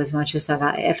to grow as much as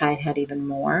if I had even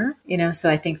more,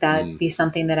 so I think that'd be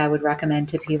something that I would recommend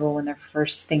to people when they're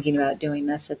first thinking about doing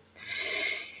this.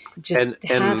 Just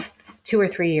have 2 or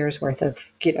 3 years worth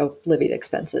of, living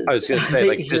expenses. I was going to say,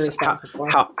 like, just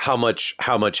how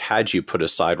much had you put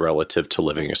aside relative to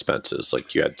living expenses?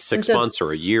 Like you had 6 months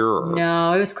or a year? Or?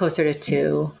 No, it was closer to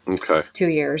 2. Okay. 2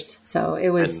 years. So it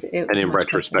was. And in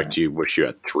retrospect, you wish you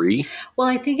had 3? Well,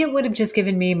 I think it would have just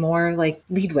given me more like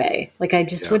leadway. Like I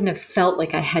just wouldn't have felt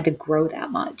like I had to grow that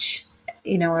much,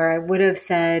 or I would have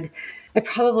said, I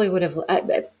probably would have,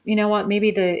 you know what,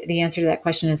 maybe the answer to that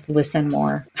question is listen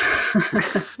more.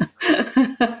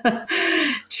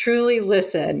 Truly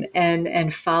listen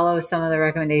and follow some of the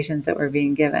recommendations that were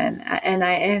being given. And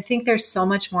I think there's so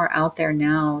much more out there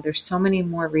now. There's so many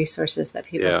more resources that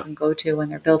people can go to when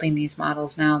they're building these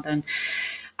models now than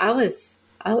I was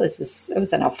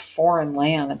in a foreign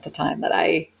land at the time that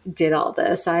I did all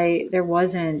this.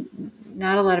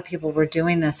 Not a lot of people were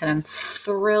doing this, and I'm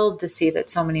thrilled to see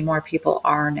that so many more people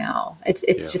are now. It's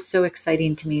just so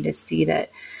exciting to me to see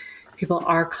that people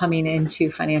are coming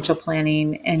into financial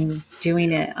planning and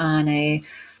doing it on a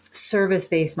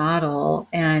service-based model,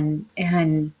 and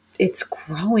it's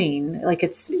growing. Like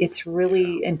it's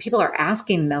really, and people are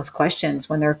asking those questions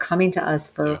when they're coming to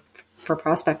us for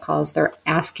prospect calls. They're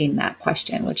asking that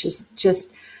question, which is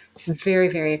just very,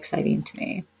 very exciting to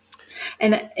me.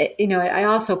 And, I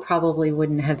also probably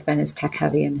wouldn't have been as tech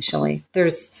heavy initially.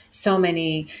 There's so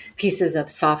many pieces of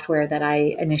software that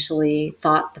I initially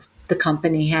thought the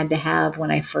company had to have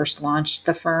when I first launched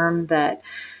the firm that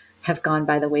have gone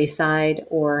by the wayside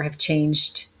or have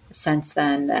changed since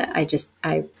then that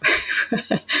I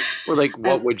Well, like,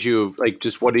 what would you, like,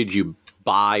 just what did you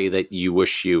buy that you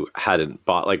wish you hadn't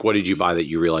bought? Like, what did you buy that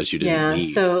you realized you didn't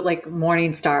need? So like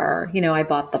Morningstar, I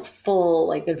bought the full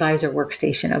like advisor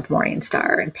workstation of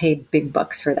Morningstar and paid big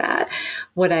bucks for that.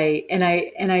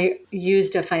 I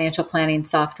used a financial planning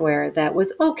software that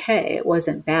was okay. It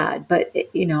wasn't bad, but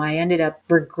I ended up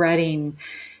regretting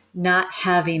not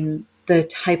having the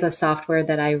type of software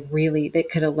that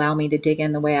could allow me to dig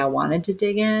in the way I wanted to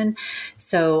dig in.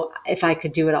 So if I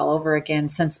could do it all over again,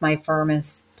 since my firm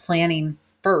is planning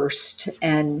first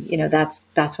and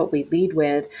that's what we lead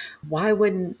with,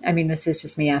 this is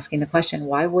just me asking the question,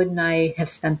 why wouldn't I have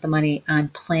spent the money on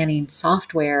planning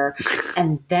software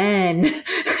and then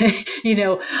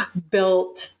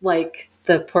built like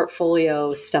the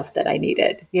portfolio stuff that I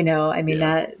needed?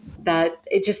 That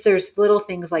it just, there's little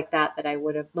things like that I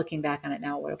would have, looking back on it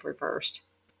now, would have reversed.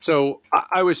 So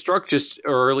I was struck just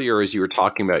earlier as you were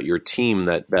talking about your team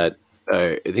that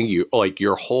I think you, like,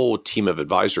 your whole team of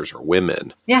advisors are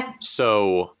women. Yeah.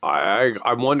 So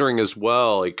I'm wondering as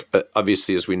well, like,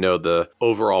 obviously, as we know, the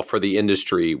overall for the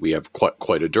industry, we have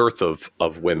quite a dearth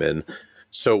of women.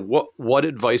 So what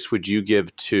advice would you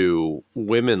give to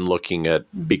women looking at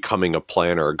becoming a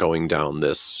planner, going down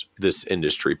this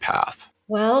industry path?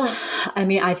 Well,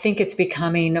 I think it's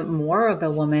becoming more of a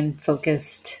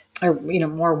woman-focused, or,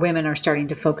 more women are starting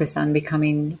to focus on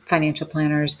becoming financial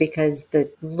planners because the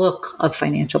look of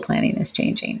financial planning is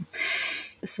changing.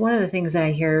 So one of the things that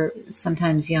I hear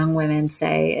sometimes young women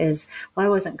say is, well, I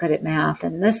wasn't good at math.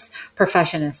 And this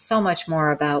profession is so much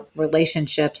more about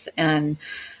relationships and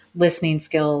listening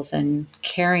skills and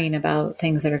caring about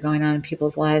things that are going on in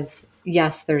people's lives.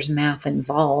 Yes, there's math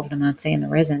involved. I'm not saying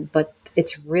there isn't, but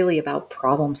it's really about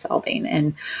problem solving.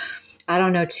 And I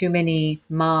don't know too many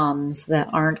moms that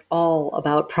aren't all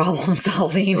about problem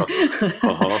solving.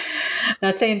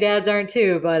 Not saying dads aren't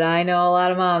too, but I know a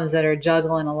lot of moms that are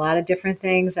juggling a lot of different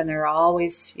things, and they're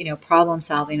always, problem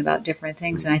solving about different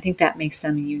things. And I think that makes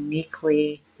them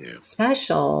uniquely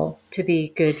special to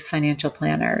be good financial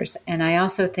planners. And I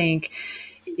also think,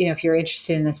 if you're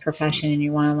interested in this profession and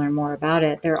you want to learn more about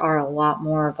it, there are a lot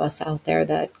more of us out there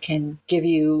that can give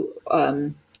you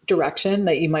direction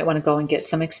that you might want to go and get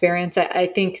some experience. I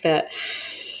think that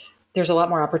there's a lot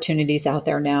more opportunities out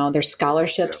there now. There's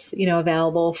scholarships,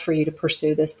 available for you to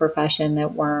pursue this profession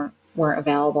that weren't weren't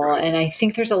available. And I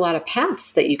think there's a lot of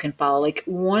paths that you can follow. Like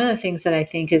one of the things that I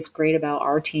think is great about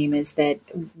our team is that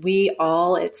we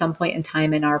all, at some point in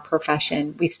time in our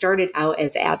profession, we started out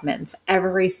as admins.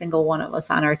 Every single one of us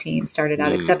on our team started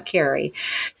out, except Carrie,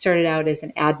 started out as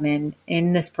an admin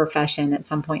in this profession at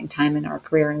some point in time in our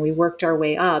career. And we worked our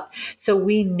way up. So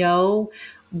we know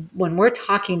when we're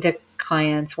talking to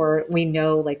clients, we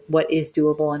know like what is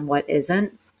doable and what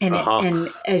isn't.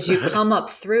 And as you come up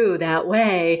through that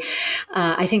way,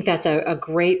 I think that's a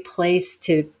great place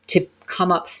to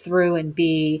come up through and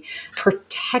be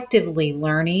protectively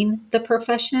learning the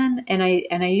profession. And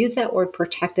I use that word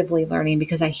protectively learning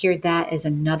because I hear that as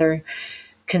another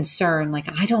concern. Like,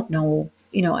 I don't know,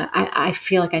 I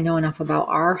feel like I know enough about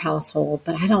our household,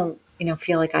 but I don't,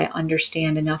 feel like I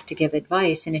understand enough to give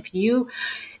advice. And if you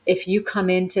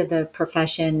come into the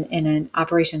profession in an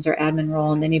operations or admin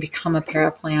role, and then you become a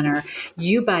paraplanner,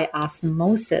 you by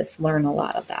osmosis learn a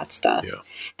lot of that stuff. Yeah.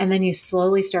 And then you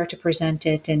slowly start to present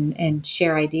it and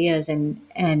share ideas and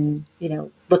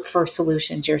look for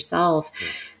solutions yourself. Yeah.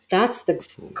 That's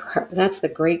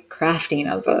the great crafting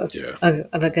of a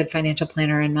good financial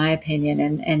planner, in my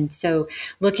opinion. And so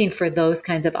looking for those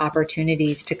kinds of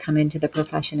opportunities to come into the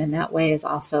profession in that way is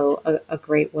also a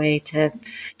great way to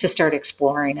start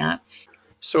exploring it.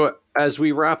 So as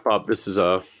we wrap up, this is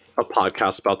a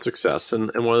podcast about success. And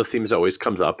one of the themes that always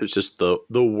comes up is just the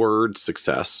word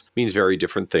success means very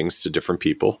different things to different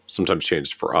people, sometimes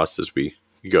changes for us as we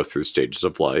go through stages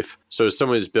of life. So as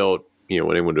someone who's built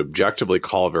what anyone would objectively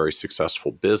call a very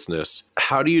successful business,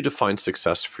 how do you define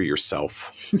success for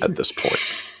yourself at this point?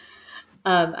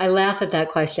 I laugh at that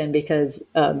question because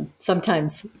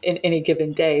sometimes in any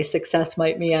given day, success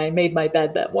might mean I made my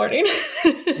bed that morning.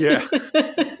 Yeah.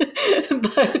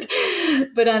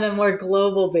 but on a more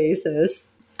global basis,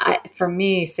 for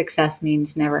me, success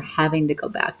means never having to go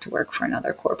back to work for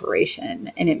another corporation.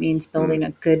 And it means building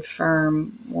a good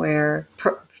firm where,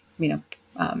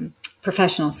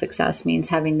 professional success means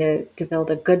having to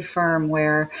build a good firm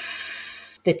where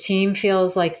the team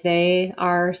feels like they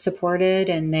are supported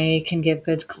and they can give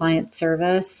good client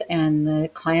service, and the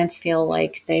clients feel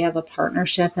like they have a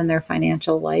partnership in their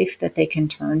financial life that they can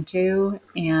turn to,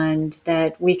 and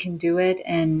that we can do it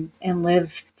and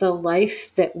live the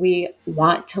life that we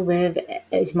want to live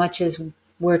as much as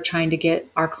we're trying to get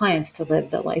our clients to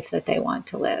live the life that they want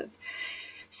to live.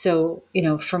 So,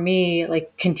 for me,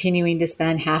 like continuing to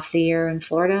spend half the year in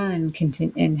Florida and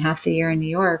half the year in New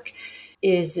York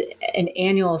is an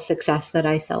annual success that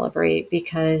I celebrate,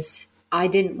 because I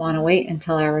didn't want to wait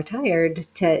until I retired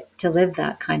to live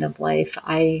that kind of life.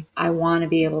 I want to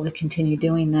be able to continue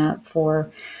doing that for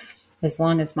as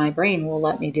long as my brain will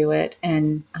let me do it,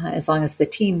 and as long as the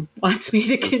team wants me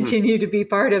to continue to be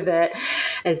part of it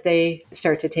as they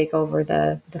start to take over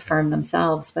the firm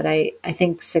themselves. But I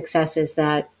think success is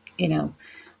that,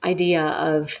 idea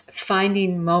of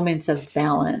finding moments of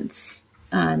balance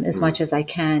as much as I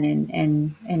can,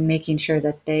 and making sure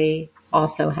that they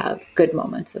also have good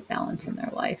moments of balance in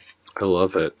their life. I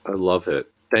love it.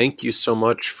 Thank you so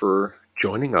much for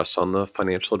joining us on the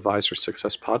Financial Advisor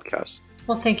Success Podcast.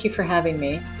 Well, thank you for having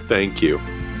me. Thank you.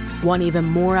 Want even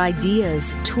more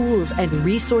ideas, tools, and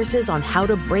resources on how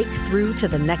to break through to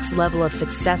the next level of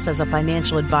success as a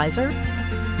financial advisor?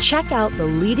 Check out the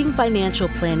leading financial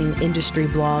planning industry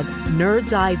blog,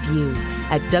 Nerd's Eye View,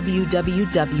 at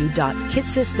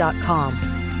www.kitces.com,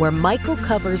 where Michael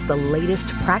covers the latest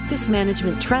practice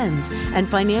management trends and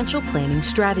financial planning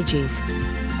strategies.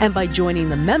 And by joining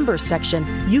the members section,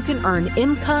 you can earn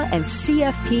IMCA and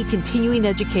CFP continuing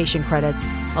education credits,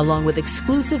 along with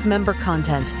exclusive member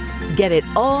content. Get it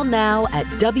all now at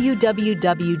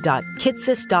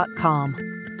www.kitces.com.